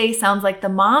yes day sounds like the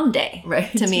mom day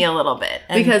to me a little bit.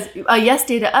 Because a yes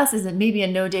day to us is maybe a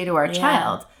no day to our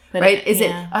child, right?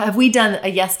 Have we done a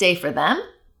yes day for them?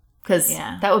 Because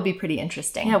that would be pretty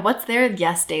interesting. Yeah, what's their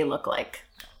yes day look like?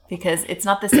 Because it's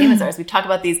not the same as ours. We talk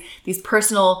about these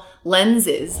personal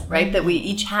lenses, right? That we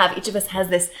each have. Each of us has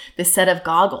this set of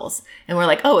goggles. And we're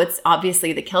like, oh, it's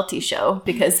obviously the Kelty show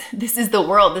because this is the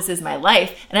world. This is my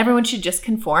life. And everyone should just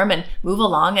conform and move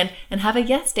along and have a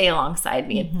yes day alongside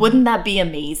me. Wouldn't that be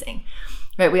amazing?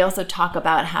 Right? We also talk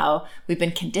about how we've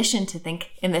been conditioned to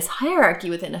think in this hierarchy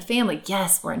within a family.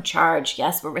 Yes, we're in charge.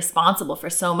 Yes, we're responsible for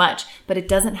so much. But it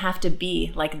doesn't have to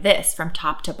be like this from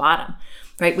top to bottom.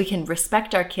 Right? We can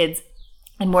respect our kids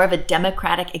in more of a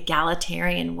democratic,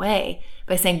 egalitarian way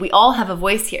by saying we all have a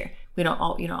voice here. We don't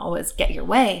always get your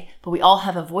way, but we all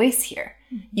have a voice here.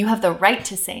 You have the right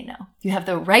to say no. You have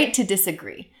the right to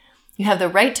disagree. You have the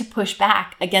right to push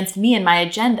back against me and my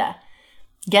agenda.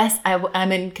 Yes,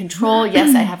 I'm in control.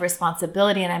 Yes, I have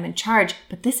responsibility and I'm in charge,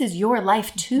 but this is your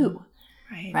life too.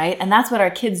 Right? And that's what our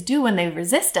kids do when they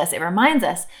resist us. It reminds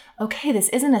us, okay, this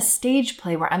isn't a stage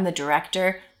play where I'm the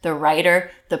director, the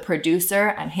writer, the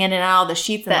producer. I'm handing out all the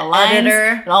sheets and the lines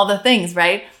editor. and all the things,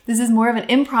 right? This is more of an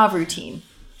improv routine,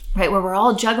 right? Where we're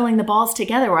all juggling the balls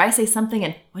together, where I say something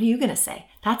and what are you going to say?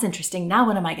 That's interesting. Now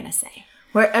what am I going to say?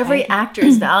 Where every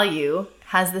actor's value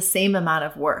has the same amount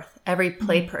of worth, every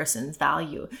play person's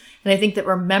value. And I think that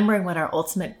remembering what our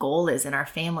ultimate goal is in our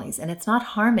families, and it's not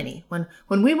harmony. When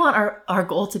we want our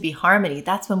goal to be harmony,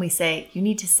 that's when we say, you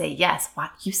need to say yes.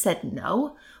 What? You said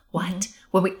no? What?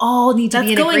 When we all need to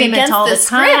be in agreement all the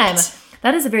time.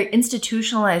 That is a very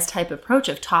institutionalized type approach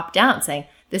of top down, saying,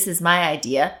 this is my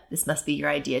idea, this must be your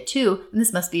idea too, and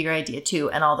this must be your idea too,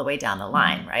 and all the way down the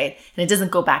line, right? And it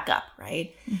doesn't go back up,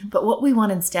 right? But what we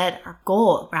want instead, our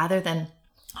goal, rather than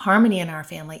harmony in our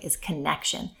family, is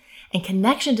connection. And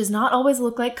connection does not always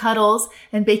look like cuddles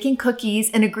and baking cookies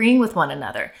and agreeing with one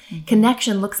another.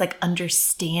 Connection looks like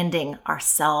understanding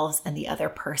ourselves and the other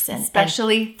person.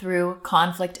 Especially through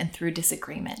conflict and through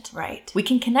disagreement. Right. We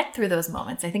can connect through those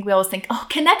moments. I think we always think, oh,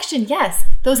 connection, yes.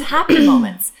 Those happy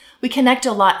moments. We connect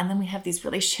a lot, and then we have these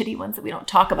really shitty ones that we don't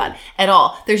talk about at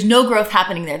all. There's no growth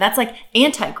happening there. That's like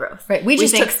anti-growth. Right. We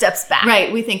just took steps back.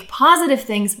 Right. We think positive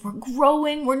things. We're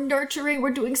growing. We're nurturing. We're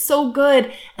doing so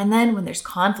good. And then when there's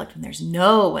conflict, when there's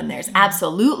no, when there's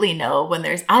absolutely no, when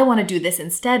there's I want to do this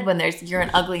instead, when there's you're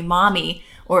an ugly mommy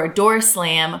or a door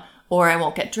slam or I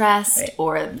won't get dressed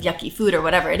or yucky food or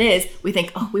whatever it is, we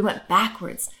think, oh, we went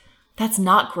backwards. That's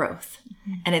not growth.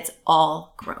 And it's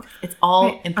all growth. It's all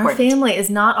important. Our family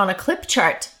is not on a clip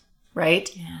chart,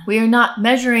 right? Yeah. We are not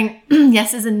measuring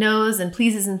yeses and nos and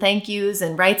pleases and thank yous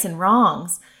and rights and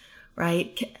wrongs,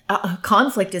 right?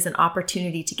 Conflict is an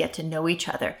opportunity to get to know each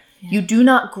other. Yeah. You do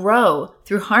not grow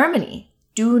through harmony.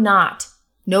 Do not.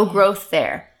 No growth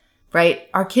there, right?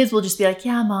 Our kids will just be like,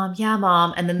 yeah,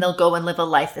 mom. And then they'll go and live a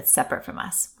life that's separate from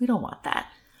us. We don't want that.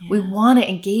 Yeah. We want to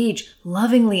engage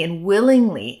lovingly and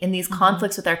willingly in these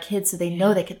conflicts with our kids so they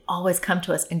know they can always come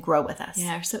to us and grow with us.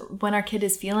 Yeah. So when our kid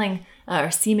is feeling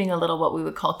or seeming a little what we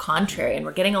would call contrary and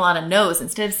we're getting a lot of no's,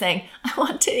 instead of saying, I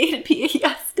want today to be a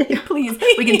yes day, please.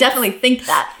 We can definitely think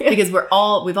that because we've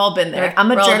all been there. Like, I'm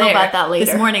going to journal about that later.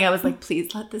 This morning I was like,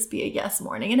 please let this be a yes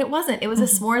morning. And it wasn't. It was a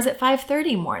s'mores at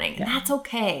 5:30 morning. And that's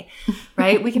okay.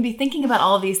 Right? We can be thinking about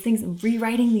all of these things and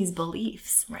rewriting these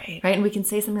beliefs. Right? And we can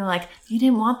say something like, you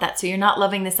didn't want that, so you're not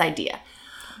loving this idea.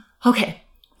 Okay,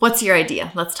 what's your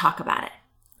idea? Let's talk about it.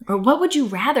 Or what would you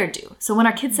rather do? So when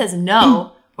our kid says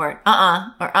no, or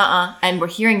and we're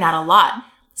hearing that a lot,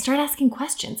 start asking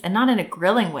questions, and not in a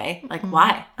grilling way, like,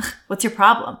 why? What's your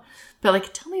problem? But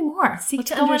like, tell me more. Seek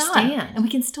to understand. And we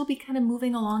can still be kind of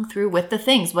moving along through with the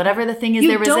things, whatever the thing is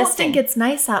they're resisting. You don't think it's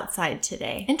nice outside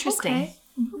today. Interesting.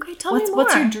 Okay, tell me more.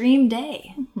 What's your dream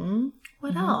day?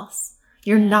 What else?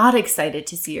 You're not excited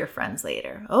to see your friends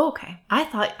later. Oh, okay. I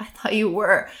thought you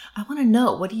were. I want to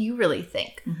know. What do you really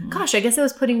think? Gosh, I guess I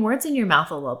was putting words in your mouth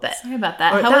a little bit. Sorry about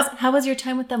that. How was your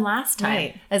time with them last time?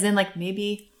 Right. As in, like,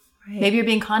 maybe you're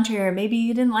being contrary, or maybe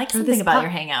you didn't like something about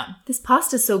your hangout. This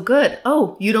pasta's so good.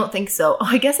 Oh, you don't think so? Oh,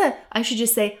 I guess I should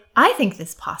just say, I think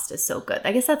this pasta's so good.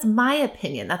 I guess that's my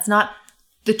opinion. That's not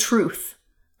the truth,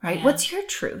 right? Yeah. What's your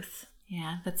truth?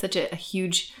 Yeah, that's such a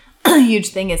huge huge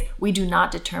thing is we do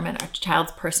not determine our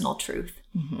child's personal truth.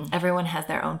 Everyone has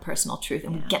their own personal truth,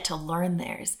 and we get to learn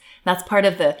theirs. That's part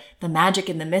of the magic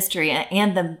and the mystery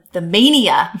and the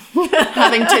mania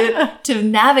having to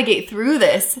navigate through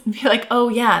this and be like, oh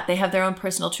yeah, they have their own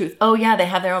personal truth. Oh yeah, they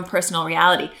have their own personal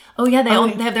reality. Oh yeah, they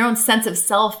have their own sense of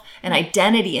self and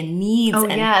identity and needs.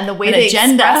 And the way they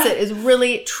express it is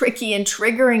really tricky and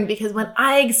triggering, because when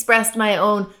I expressed my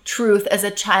own truth as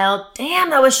a child,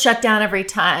 damn, that was shut down every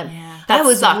time. Yeah, I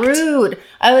was rude.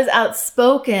 I was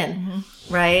outspoken.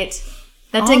 Right?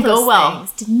 That didn't go well.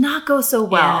 Did not go so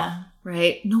well.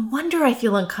 Right? No wonder I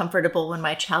feel uncomfortable when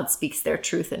my child speaks their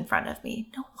truth in front of me.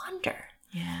 No wonder.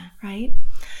 Yeah. Right?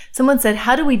 Someone said,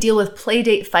 how do we deal with play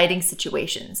date fighting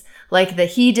situations? Like the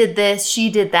he did this, she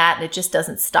did that, and it just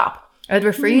doesn't stop. I would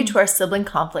refer you to our sibling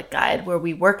conflict guide, where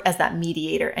we work as that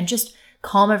mediator and just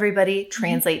calm everybody,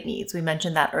 translate needs. We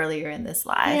mentioned that earlier in this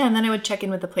live. Yeah, and then I would check in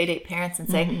with the playdate parents and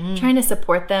say, trying to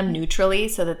support them neutrally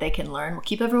so that they can learn. We'll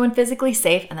keep everyone physically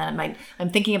safe. And then I'm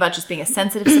thinking about just being a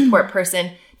sensitive support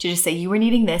person to just say, you were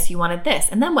needing this, you wanted this.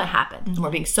 And then what happened? And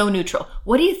we're being so neutral.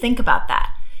 What do you think about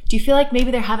that? Do you feel like maybe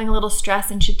they're having a little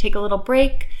stress and should take a little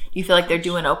break? Do you feel like they're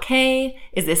doing okay?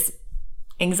 Is this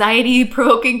anxiety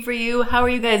provoking for you? How are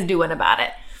you guys doing about it?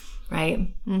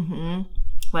 Right?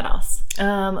 What else?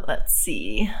 Let's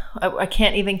see. I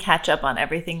can't even catch up on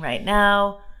everything right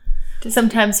now.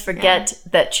 sometimes forget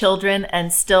that children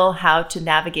and still how to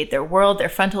navigate their world. Their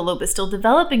frontal lobe is still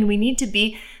developing. We need to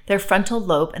be their frontal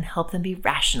lobe and help them be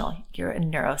rational. You're in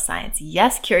neuroscience.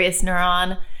 Yes, curious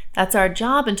neuron. That's our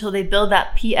job until they build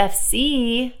that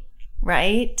PFC,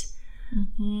 right?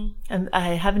 And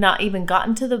I have not even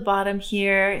gotten to the bottom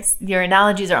here. Your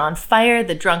analogies are on fire.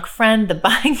 The drunk friend, the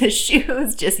buying the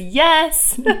shoes, just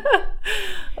yes.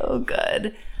 Oh,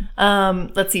 good.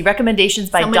 Let's see. Recommendations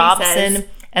by Somebody Dobson says,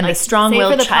 and like, the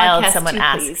strong-willed the child. podcast Someone too,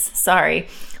 asks. please. Sorry.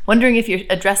 Wondering if you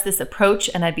address this approach,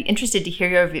 and I'd be interested to hear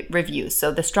your review.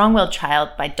 So the strong-willed child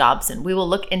by Dobson. We will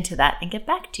look into that and get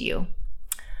back to you.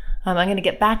 I'm going to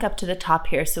get back up to the top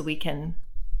here so we can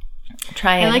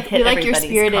try and hit we like Your everybody's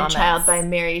Spirited comments. Child by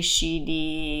Mary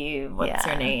Sheedy, what's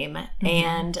her name?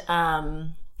 And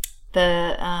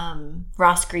the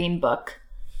Ross Greene book,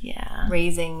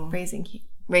 Raising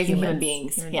Human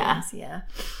Beings. Yeah.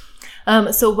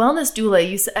 So wellness doula,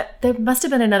 you said there must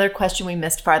have been another question we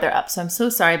missed farther up. So I'm so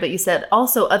sorry, but you said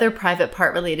also other private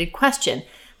part related question.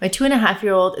 My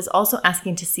 2.5-year-old is also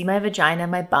asking to see my vagina,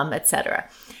 my bum, etc.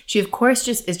 She, of course,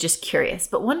 is just curious,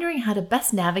 but wondering how to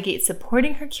best navigate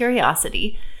supporting her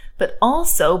curiosity, but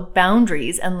also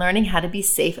boundaries and learning how to be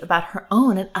safe about her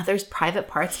own and others' private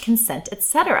parts, consent,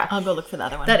 etc. I'll go look for the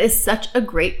other one. That is such a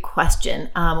great question.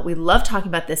 We love talking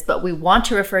about this, but we want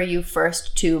to refer you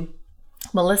first to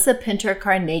Melissa Pinter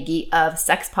Carnegie of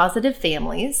Sex Positive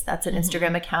Families. That's an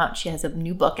Instagram account. She has a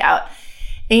new book out.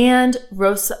 And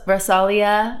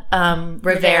Rosalia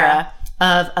Rivera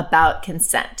of About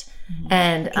Consent.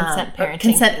 And Consent Parenting.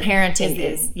 Consent Parenting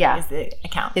is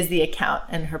the account.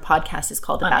 And her podcast is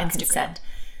called About Consent.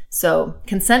 So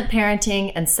Consent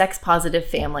Parenting and Sex Positive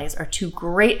Families are two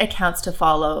great accounts to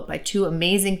follow by two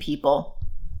amazing people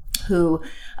who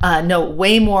know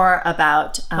way more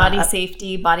about body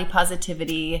safety, body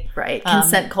positivity, right?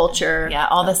 Consent culture,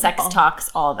 all the sex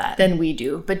talks, all that than we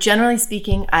do. But generally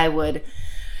speaking, I would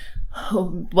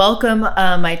welcome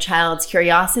my child's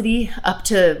curiosity up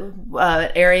to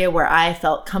an area where I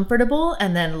felt comfortable,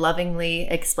 and then lovingly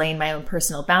explain my own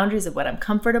personal boundaries of what I'm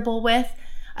comfortable with.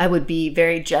 I would be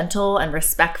very gentle and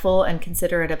respectful and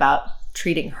considerate about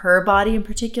treating her body in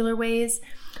particular ways.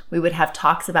 We would have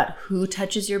talks about who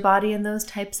touches your body in those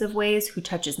types of ways, who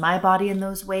touches my body in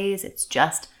those ways. It's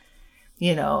just,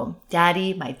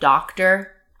 daddy, my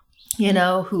doctor,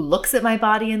 who looks at my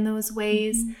body in those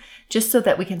ways, just so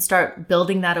that we can start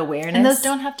building that awareness. And those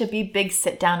don't have to be big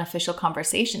sit-down official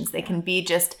conversations. They can be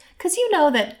just, because you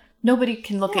know that nobody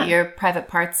can look at your private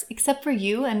parts except for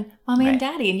you and mommy and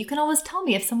daddy. And you can always tell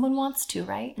me if someone wants to,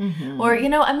 right? Or,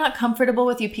 I'm not comfortable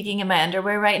with you peeking in my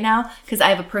underwear right now because I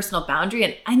have a personal boundary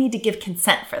and I need to give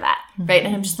consent for that, right?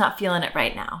 And I'm just not feeling it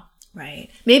right now. Right.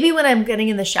 Maybe when I'm getting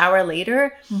in the shower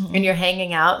later and you're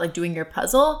hanging out, like doing your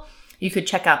puzzle, you could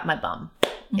check out my bum,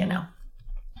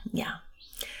 Yeah.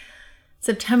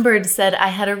 September said, I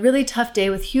had a really tough day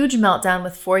with huge meltdown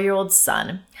with 4-year-old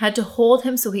son. Had to hold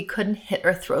him so he couldn't hit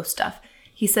or throw stuff.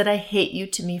 He said, I hate you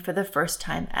to me for the first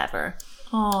time ever.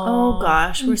 Oh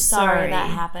gosh, we're sorry that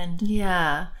happened.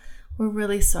 Yeah, we're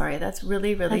really sorry. That's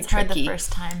really, really That's tricky. hard the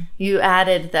first time. You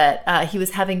added that he was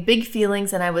having big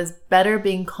feelings and I was better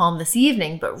being calm this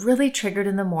evening, but really triggered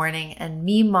in the morning. And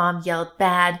me, mom, yelled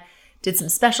bad, did some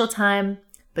special time,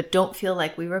 but don't feel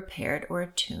like we were paired or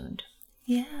attuned.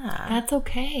 Yeah. That's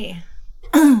okay.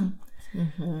 That's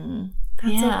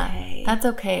okay. That's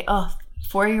okay. Oh,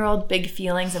 4-year-old big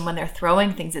feelings. And when they're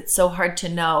throwing things, it's so hard to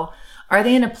know. Are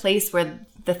they in a place where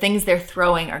the things they're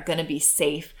throwing are going to be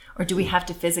safe? Or do we have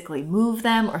to physically move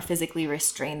them or physically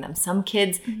restrain them? Some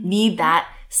kids need that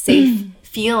safe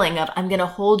feeling of, I'm going to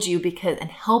hold you and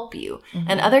help you.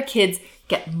 And other kids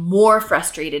get more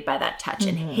frustrated by that touch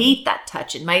and hate that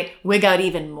touch and might wig out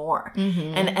even more.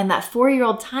 And that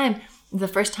 4-year-old time, the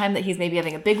first time that he's maybe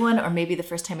having a big one, or maybe the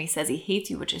first time he says he hates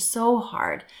you, which is so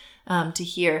hard to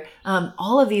hear.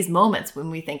 All of these moments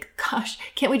when we think, gosh,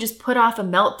 can't we just put off a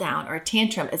meltdown or a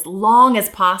tantrum as long as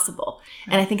possible?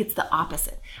 Right. And I think it's the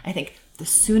opposite. I think the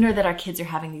sooner that our kids are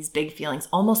having these big feelings,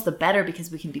 almost the better,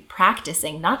 because we can be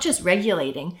practicing, not just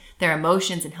regulating their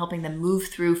emotions and helping them move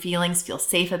through feelings, feel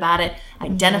safe about it,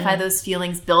 identify those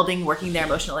feelings, working their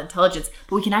emotional intelligence,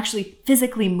 but we can actually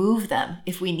physically move them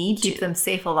if we need to. Keep them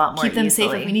safe a lot more Keep them easily.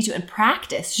 safe if we need to, and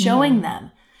practice showing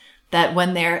them that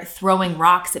when they're throwing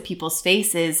rocks at people's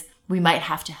faces, we might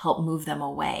have to help move them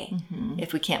away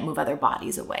if we can't move other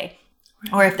bodies away.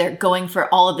 Right. Or if they're going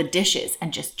for all of the dishes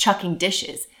and just chucking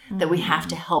dishes, that we have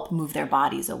to help move their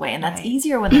bodies away. And that's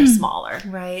easier when they're smaller.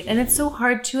 Right. And it's so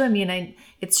hard too. I mean,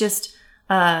 it's just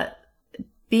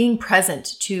being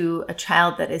present to a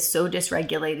child that is so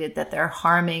dysregulated that they're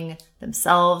harming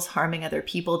themselves, harming other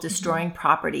people, destroying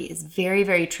property is very,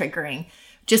 very triggering,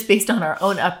 just based on our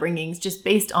own upbringings, just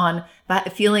based on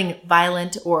feeling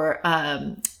violent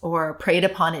or preyed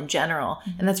upon in general.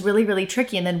 And that's really, really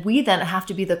tricky. And then we then have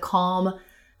to be the calm,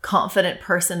 confident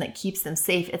person that keeps them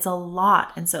safe. It's a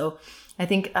lot. And so I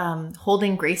think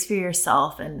holding grace for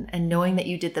yourself and knowing that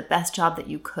you did the best job that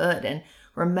you could, and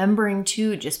remembering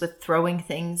too, just with throwing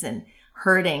things and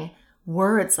hurting,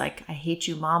 words like "I hate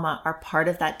you, mama" are part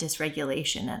of that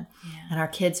dysregulation. And our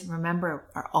kids, remember,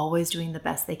 are always doing the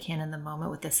best they can in the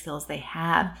moment with the skills they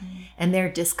have. And their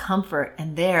discomfort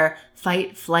and their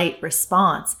fight, flight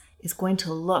response is going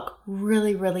to look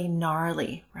really, really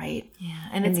gnarly, right? Yeah.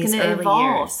 And it's going to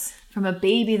evolve from a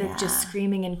baby that's just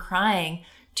screaming and crying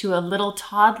to a little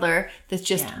toddler that's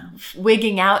just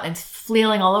wigging out and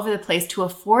flailing all over the place, to a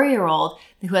 4-year-old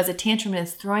who has a tantrum and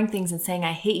is throwing things and saying,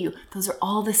 "I hate you." Those are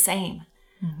all the same,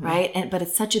 right? But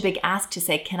it's such a big ask to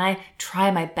say, can I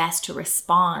try my best to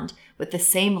respond with the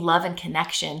same love and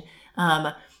connection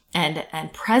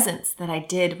and presence that I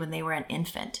did when they were an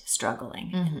infant,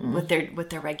 struggling with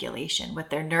their regulation, with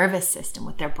their nervous system,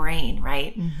 with their brain,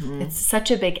 right? It's such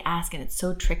a big ask, and it's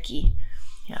so tricky.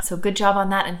 Yeah. So good job on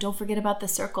that. And don't forget about the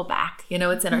circle back.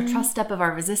 It's in our trust step of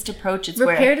our resist approach. It's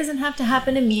repair doesn't have to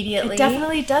happen immediately. It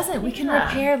definitely doesn't. We can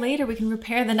repair later. We can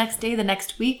repair the next day, the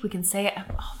next week. We can say,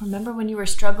 "Oh, remember when you were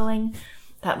struggling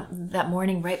that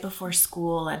morning right before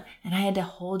school, and I had to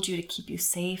hold you to keep you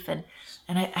safe, and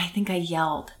I think I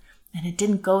yelled and it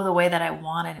didn't go the way that I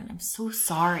wanted, and I'm so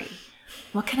sorry.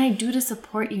 What can I do to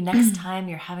support you next time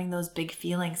you're having those big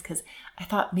feelings? Because I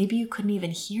thought maybe you couldn't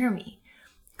even hear me.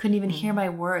 Couldn't even hear my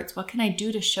words. What can I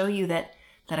do to show you that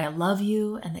I love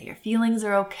you and that your feelings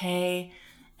are okay,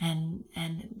 and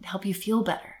help you feel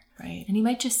better?" Right. And he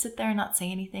might just sit there and not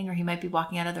say anything, or he might be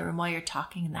walking out of the room while you're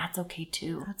talking, and that's okay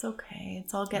too. That's okay.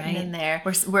 It's all getting in there.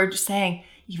 We're just saying,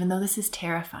 even though this is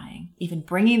terrifying, even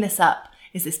bringing this up,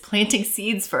 is this planting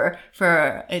seeds for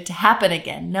it to happen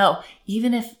again? No.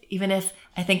 Even if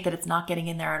I think that it's not getting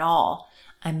in there at all,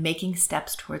 I'm making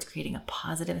steps towards creating a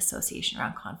positive association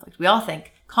around conflict. We all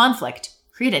think conflict,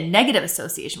 create a negative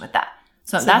association with that.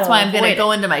 So that's why I'm going to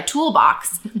go into my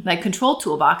toolbox, my control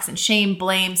toolbox, and shame,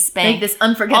 blame, spank. Make this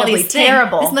unforgettably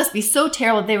terrible. This must be so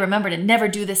terrible they remember to never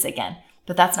do this again.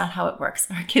 But that's not how it works.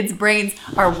 Our kids' brains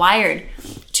are wired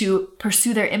to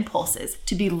pursue their impulses,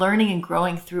 to be learning and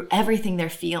growing through everything they're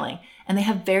feeling. And they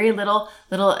have very little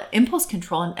impulse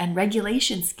control and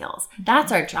regulation skills.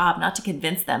 That's our job, not to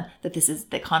convince them that this is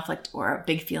the conflict or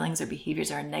big feelings or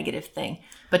behaviors are a negative thing,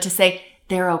 but to say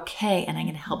they're okay, and I'm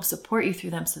going to help support you through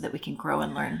them so that we can grow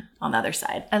and learn on the other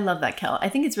side. I love that, Kel. I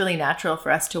think it's really natural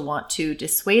for us to want to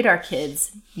dissuade our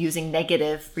kids using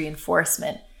negative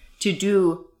reinforcement to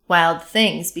do wild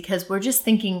things, because we're just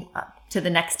thinking to the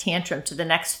next tantrum, to the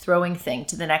next throwing thing,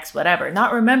 to the next whatever,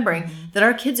 not remembering that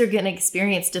our kids are going to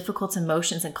experience difficult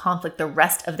emotions and conflict the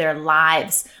rest of their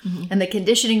lives. And the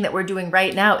conditioning that we're doing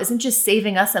right now isn't just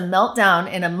saving us a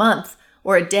meltdown in a month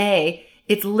or a day.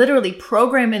 It's literally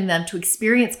programming them to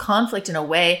experience conflict in a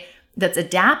way that's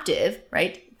adaptive,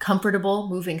 right? Comfortable,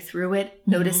 moving through it,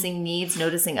 noticing needs,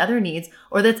 noticing other needs,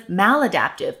 or that's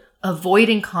maladaptive,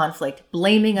 avoiding conflict,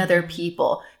 blaming other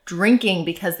people, drinking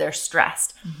because they're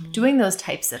stressed, doing those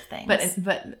types of things.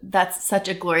 But that's such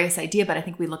a glorious idea. But I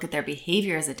think we look at their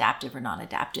behavior as adaptive or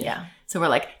non-adaptive. Yeah. So we're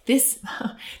like, they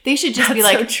should just be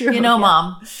like, so true.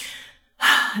 Mom,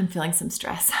 I'm feeling some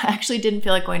stress. I actually didn't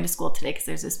feel like going to school today because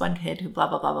there's this one kid who blah,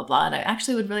 blah, blah, blah, blah. And I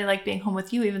actually would really like being home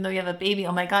with you, even though you have a baby.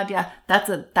 Oh my God. Yeah, that's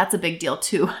a big deal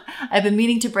too. I've been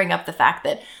meaning to bring up the fact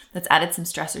that that's added some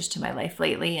stressors to my life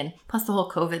lately. And plus the whole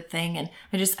COVID thing. And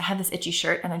I have this itchy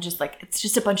shirt, and I'm just like, it's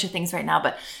just a bunch of things right now,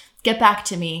 but get back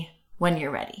to me when you're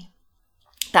ready.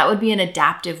 That would be an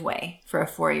adaptive way for a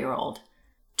 4-year-old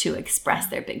to express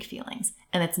their big feelings.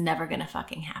 And it's never going to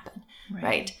fucking happen.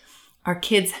 Right? Our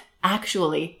kids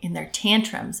actually, in their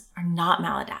tantrums, are not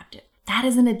maladaptive. That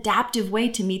is an adaptive way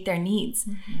to meet their needs.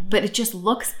 But it just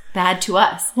looks bad to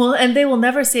us. Well, and they will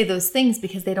never say those things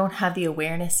because they don't have the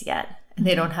awareness yet. And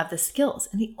they don't have the skills.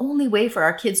 And the only way for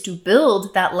our kids to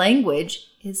build that language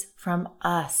is from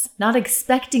us. Not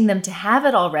expecting them to have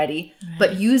it already,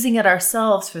 but using it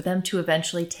ourselves for them to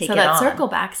eventually take it on. So that circle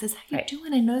back says, how you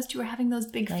doing? I noticed you were having those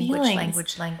big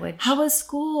feelings. Language. How was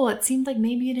school? It seemed like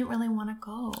maybe you didn't really want to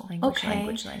go.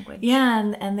 Language.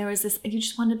 Yeah, and there was this, you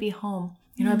just wanted to be home.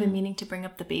 I've been meaning to bring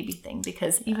up the baby thing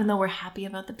because even though we're happy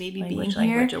about the baby being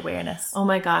here. Language awareness. Oh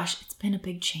my gosh, it's been a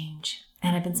big change.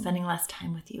 And I've been spending less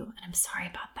time with you. And I'm sorry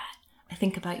about that. I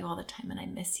think about you all the time and I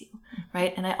miss you.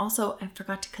 Right? And I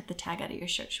forgot to cut the tag out of your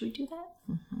shirt. Should we do that?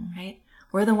 right?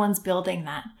 We're the ones building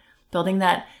that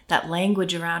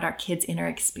language around our kids' inner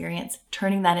experience,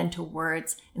 turning that into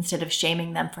words instead of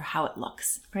shaming them for how it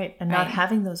looks. Right. And not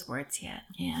having those words yet.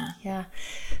 Yeah. Yeah.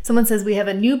 Someone says, we have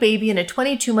a new baby and a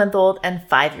 22-month-old and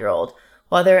 5-year-old.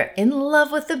 While they're in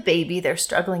love with the baby, they're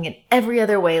struggling in every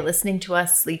other way, listening to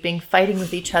us, sleeping, fighting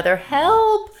with each other.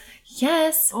 Help!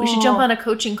 Yes. We should jump on a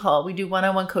coaching call. We do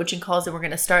one-on-one coaching calls, and we're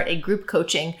going to start a group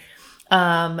coaching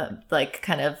like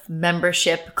kind of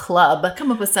membership club.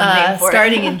 Come up with something for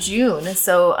starting in June.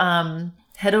 So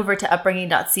head over to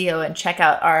upbringing.co and check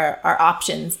out our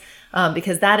options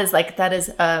because that is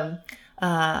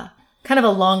kind of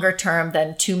a longer term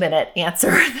than 2-minute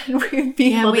answer than we'd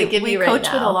be able to give you right now. We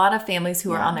coach with a lot of families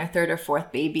who are on their 3rd or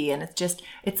 4th baby, and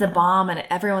it's a bomb, and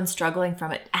everyone's struggling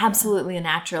from it absolutely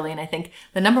naturally. And I think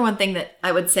the number one thing that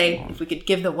I would say, if we could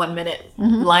give the 1-minute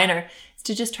liner, is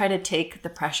to just try to take the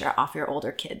pressure off your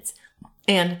older kids.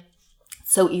 And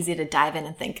it's so easy to dive in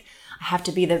and think, I have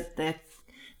to be the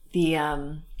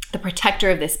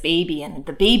protector of this baby, and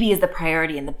the baby is the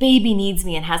priority, and the baby needs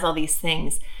me and has all these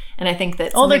things. And I think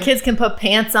that older kids can put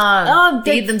pants on,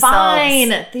 feed themselves. Fine.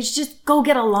 They should just go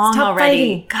get along Stop already.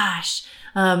 Fighting. Gosh.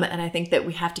 And I think that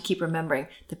we have to keep remembering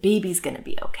the baby's going to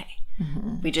be okay.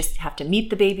 We just have to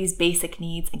meet the baby's basic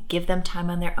needs and give them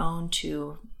time on their own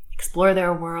to explore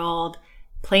their world,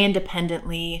 play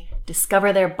independently,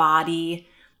 discover their body,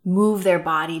 move their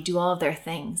body, do all of their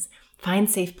things. Find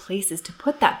safe places to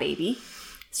put that baby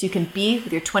so you can be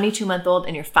with your 22-month-old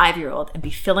and your 5-year-old and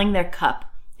be filling their cup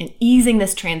and easing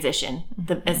this transition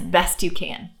as best you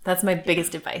can. That's my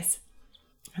biggest advice.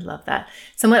 I love that.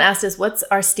 Someone asked us, what's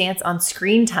our stance on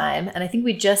screen time? And I think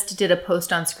we just did a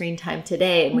post on screen time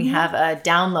today, and we have a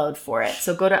download for it.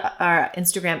 So go to our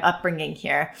Instagram Upbringing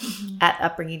here at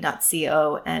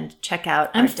upbringing.co and check out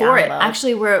our download. For it.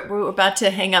 Actually, we're about to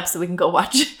hang up so we can go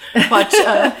watch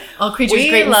All Creatures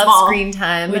Great and Small. We love screen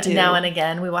time now and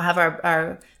again. We will have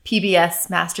our PBS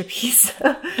masterpiece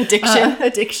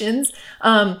addictions.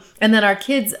 And then our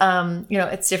kids,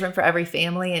 it's different for every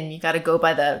family, and you got to go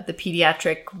by the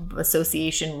Pediatric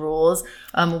Association rules.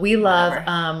 We love,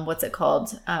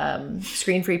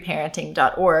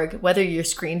 screenfreeparenting.org. Whether you're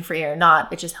screen free or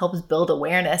not, it just helps build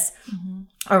awareness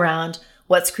around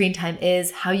what screen time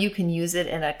is, how you can use it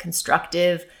in a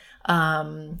constructive,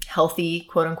 healthy,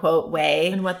 quote unquote,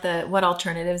 way, and what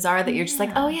alternatives are that you're just like,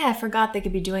 oh yeah, I forgot they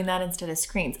could be doing that instead of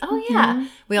screens. Oh yeah.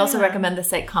 We also recommend the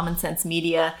site Common Sense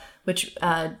Media, which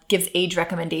gives age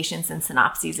recommendations and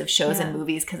synopses of shows and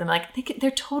movies, because I'm like, they're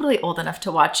totally old enough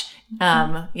to watch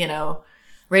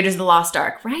Raiders of the Lost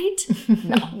Ark, right?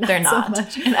 No, they're not. So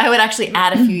and I would actually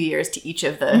add a few years to each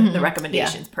of the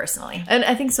recommendations personally. And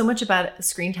I think so much about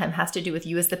screen time has to do with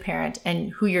you as the parent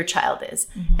and who your child is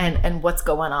and what's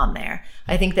going on there.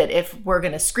 I think that if we're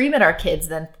going to scream at our kids,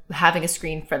 then having a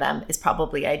screen for them is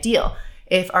probably ideal.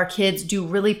 If our kids do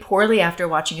really poorly after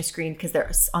watching a screen because they're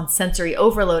on sensory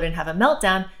overload and have a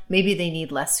meltdown, maybe they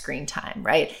need less screen time,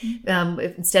 right?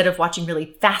 If instead of watching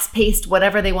really fast-paced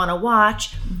whatever they want to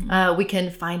watch, we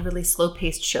can find really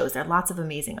slow-paced shows. There are lots of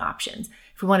amazing options.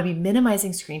 If we want to be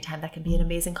minimizing screen time, that can be an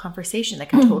amazing conversation. That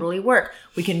can totally work.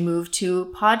 We can move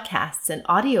to podcasts and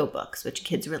audiobooks, which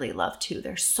kids really love too.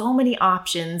 There's so many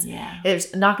options. Yeah.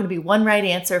 There's not going to be one right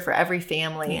answer for every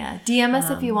family. Yeah. DM us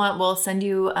if you want. We'll send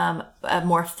you a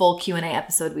more full Q&A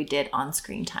episode we did on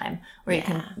screen time, where you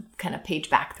can kind of page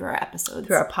back through our episodes.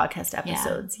 Through our podcast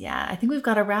episodes. Yeah. I think we've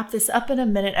got to wrap this up in a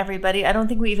minute, everybody. I don't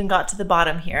think we even got to the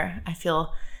bottom here. I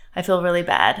feel really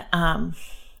bad.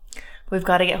 We've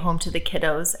got to get home to the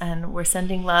kiddos, and we're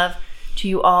sending love to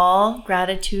you all,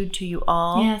 gratitude to you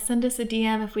all. Yeah, send us a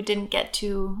DM if we didn't get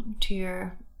to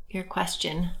your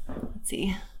question. Let's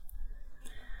see.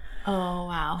 Oh,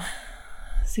 wow.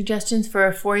 Suggestions for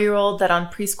a 4-year-old that on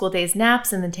preschool days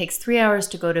naps and then takes 3 hours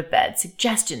to go to bed.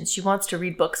 Suggestions. She wants to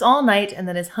read books all night and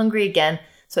then is hungry again.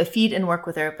 So I feed and work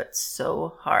with her, but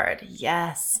so hard.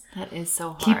 Yes. That is so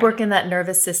hard. Keep working that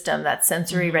nervous system, that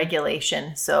sensory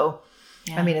regulation. So...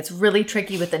 Yeah. I mean, it's really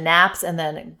tricky with the naps and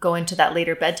then going to that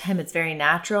later bedtime. It's very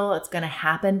natural. It's going to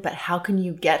happen. But how can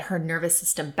you get her nervous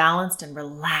system balanced and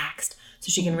relaxed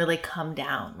so she can really come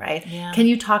down, right? Yeah. Can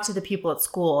you talk to the people at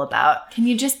school about... Can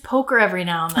you just poke her every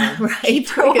now and then? Right. Keep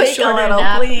her awake a little,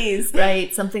 nap, please.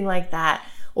 Right. Something like that.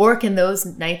 Or can those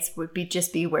nights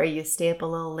just be where you stay up a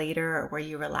little later or where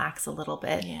you relax a little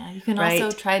bit? Yeah. You can also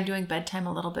try doing bedtime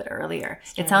a little bit earlier.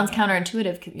 It sounds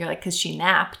counterintuitive. You're like, because she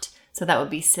napped. So that would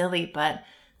be silly, but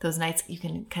those nights you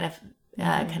can kind of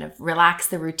kind of relax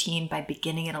the routine by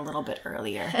beginning it a little bit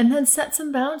earlier. And then set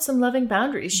some loving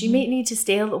boundaries. She may need to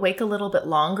stay awake a little bit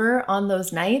longer on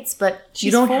those nights, but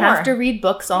you don't have to read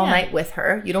books all night with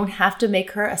her. You don't have to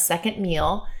make her a second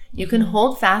meal. You can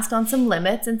hold fast on some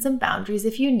limits and some boundaries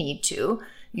if you need to.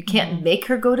 You can't make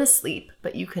her go to sleep,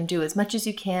 but you can do as much as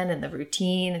you can in the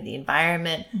routine and the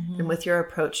environment and with your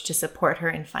approach to support her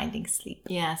in finding sleep.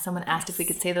 Yeah, someone asked if we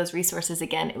could say those resources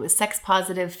again. It was Sex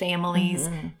Positive Families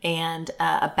and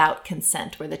About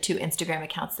Consent were the two Instagram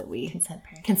accounts that we... Consent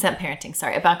Parenting.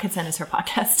 Sorry. About Consent is her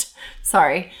podcast.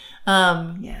 Sorry.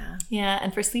 Yeah,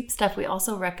 and for sleep stuff, we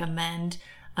also recommend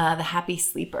the Happy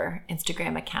Sleeper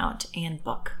Instagram account and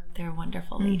book. They're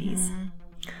wonderful ladies.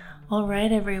 All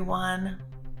right, everyone.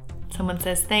 Someone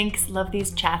says, thanks, love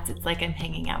these chats. It's like I'm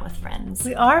hanging out with friends.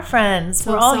 We are friends.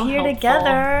 We're all here helpful.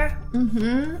 together.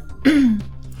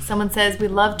 Someone says, we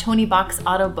love Tony Bach's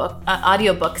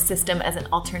audiobook system as an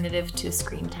alternative to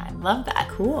screen time. Love that.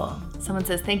 Cool. Someone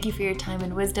says, thank you for your time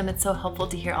and wisdom. It's so helpful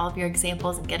to hear all of your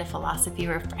examples and get a philosophy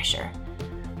refresher.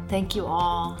 Thank you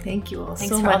all. Thank you all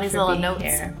Thanks so for much all these for little being notes.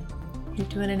 here. You're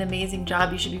doing an amazing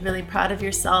job. You should be really proud of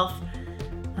yourself.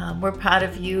 We're proud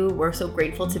of you. We're so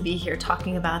grateful to be here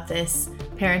talking about this,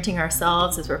 parenting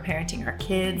ourselves as we're parenting our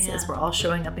kids, as we're all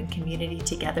showing up in community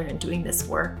together and doing this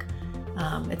work.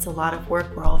 It's a lot of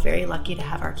work. We're all very lucky to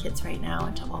have our kids right now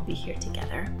and to all be here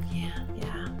together.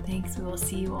 Yeah. Thanks. We will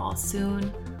see you all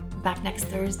soon. We're back next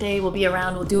Thursday. We'll be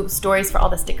around. We'll do stories for all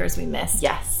the stickers we missed.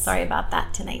 Yes. Sorry about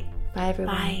that tonight. Bye,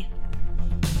 everyone. Bye.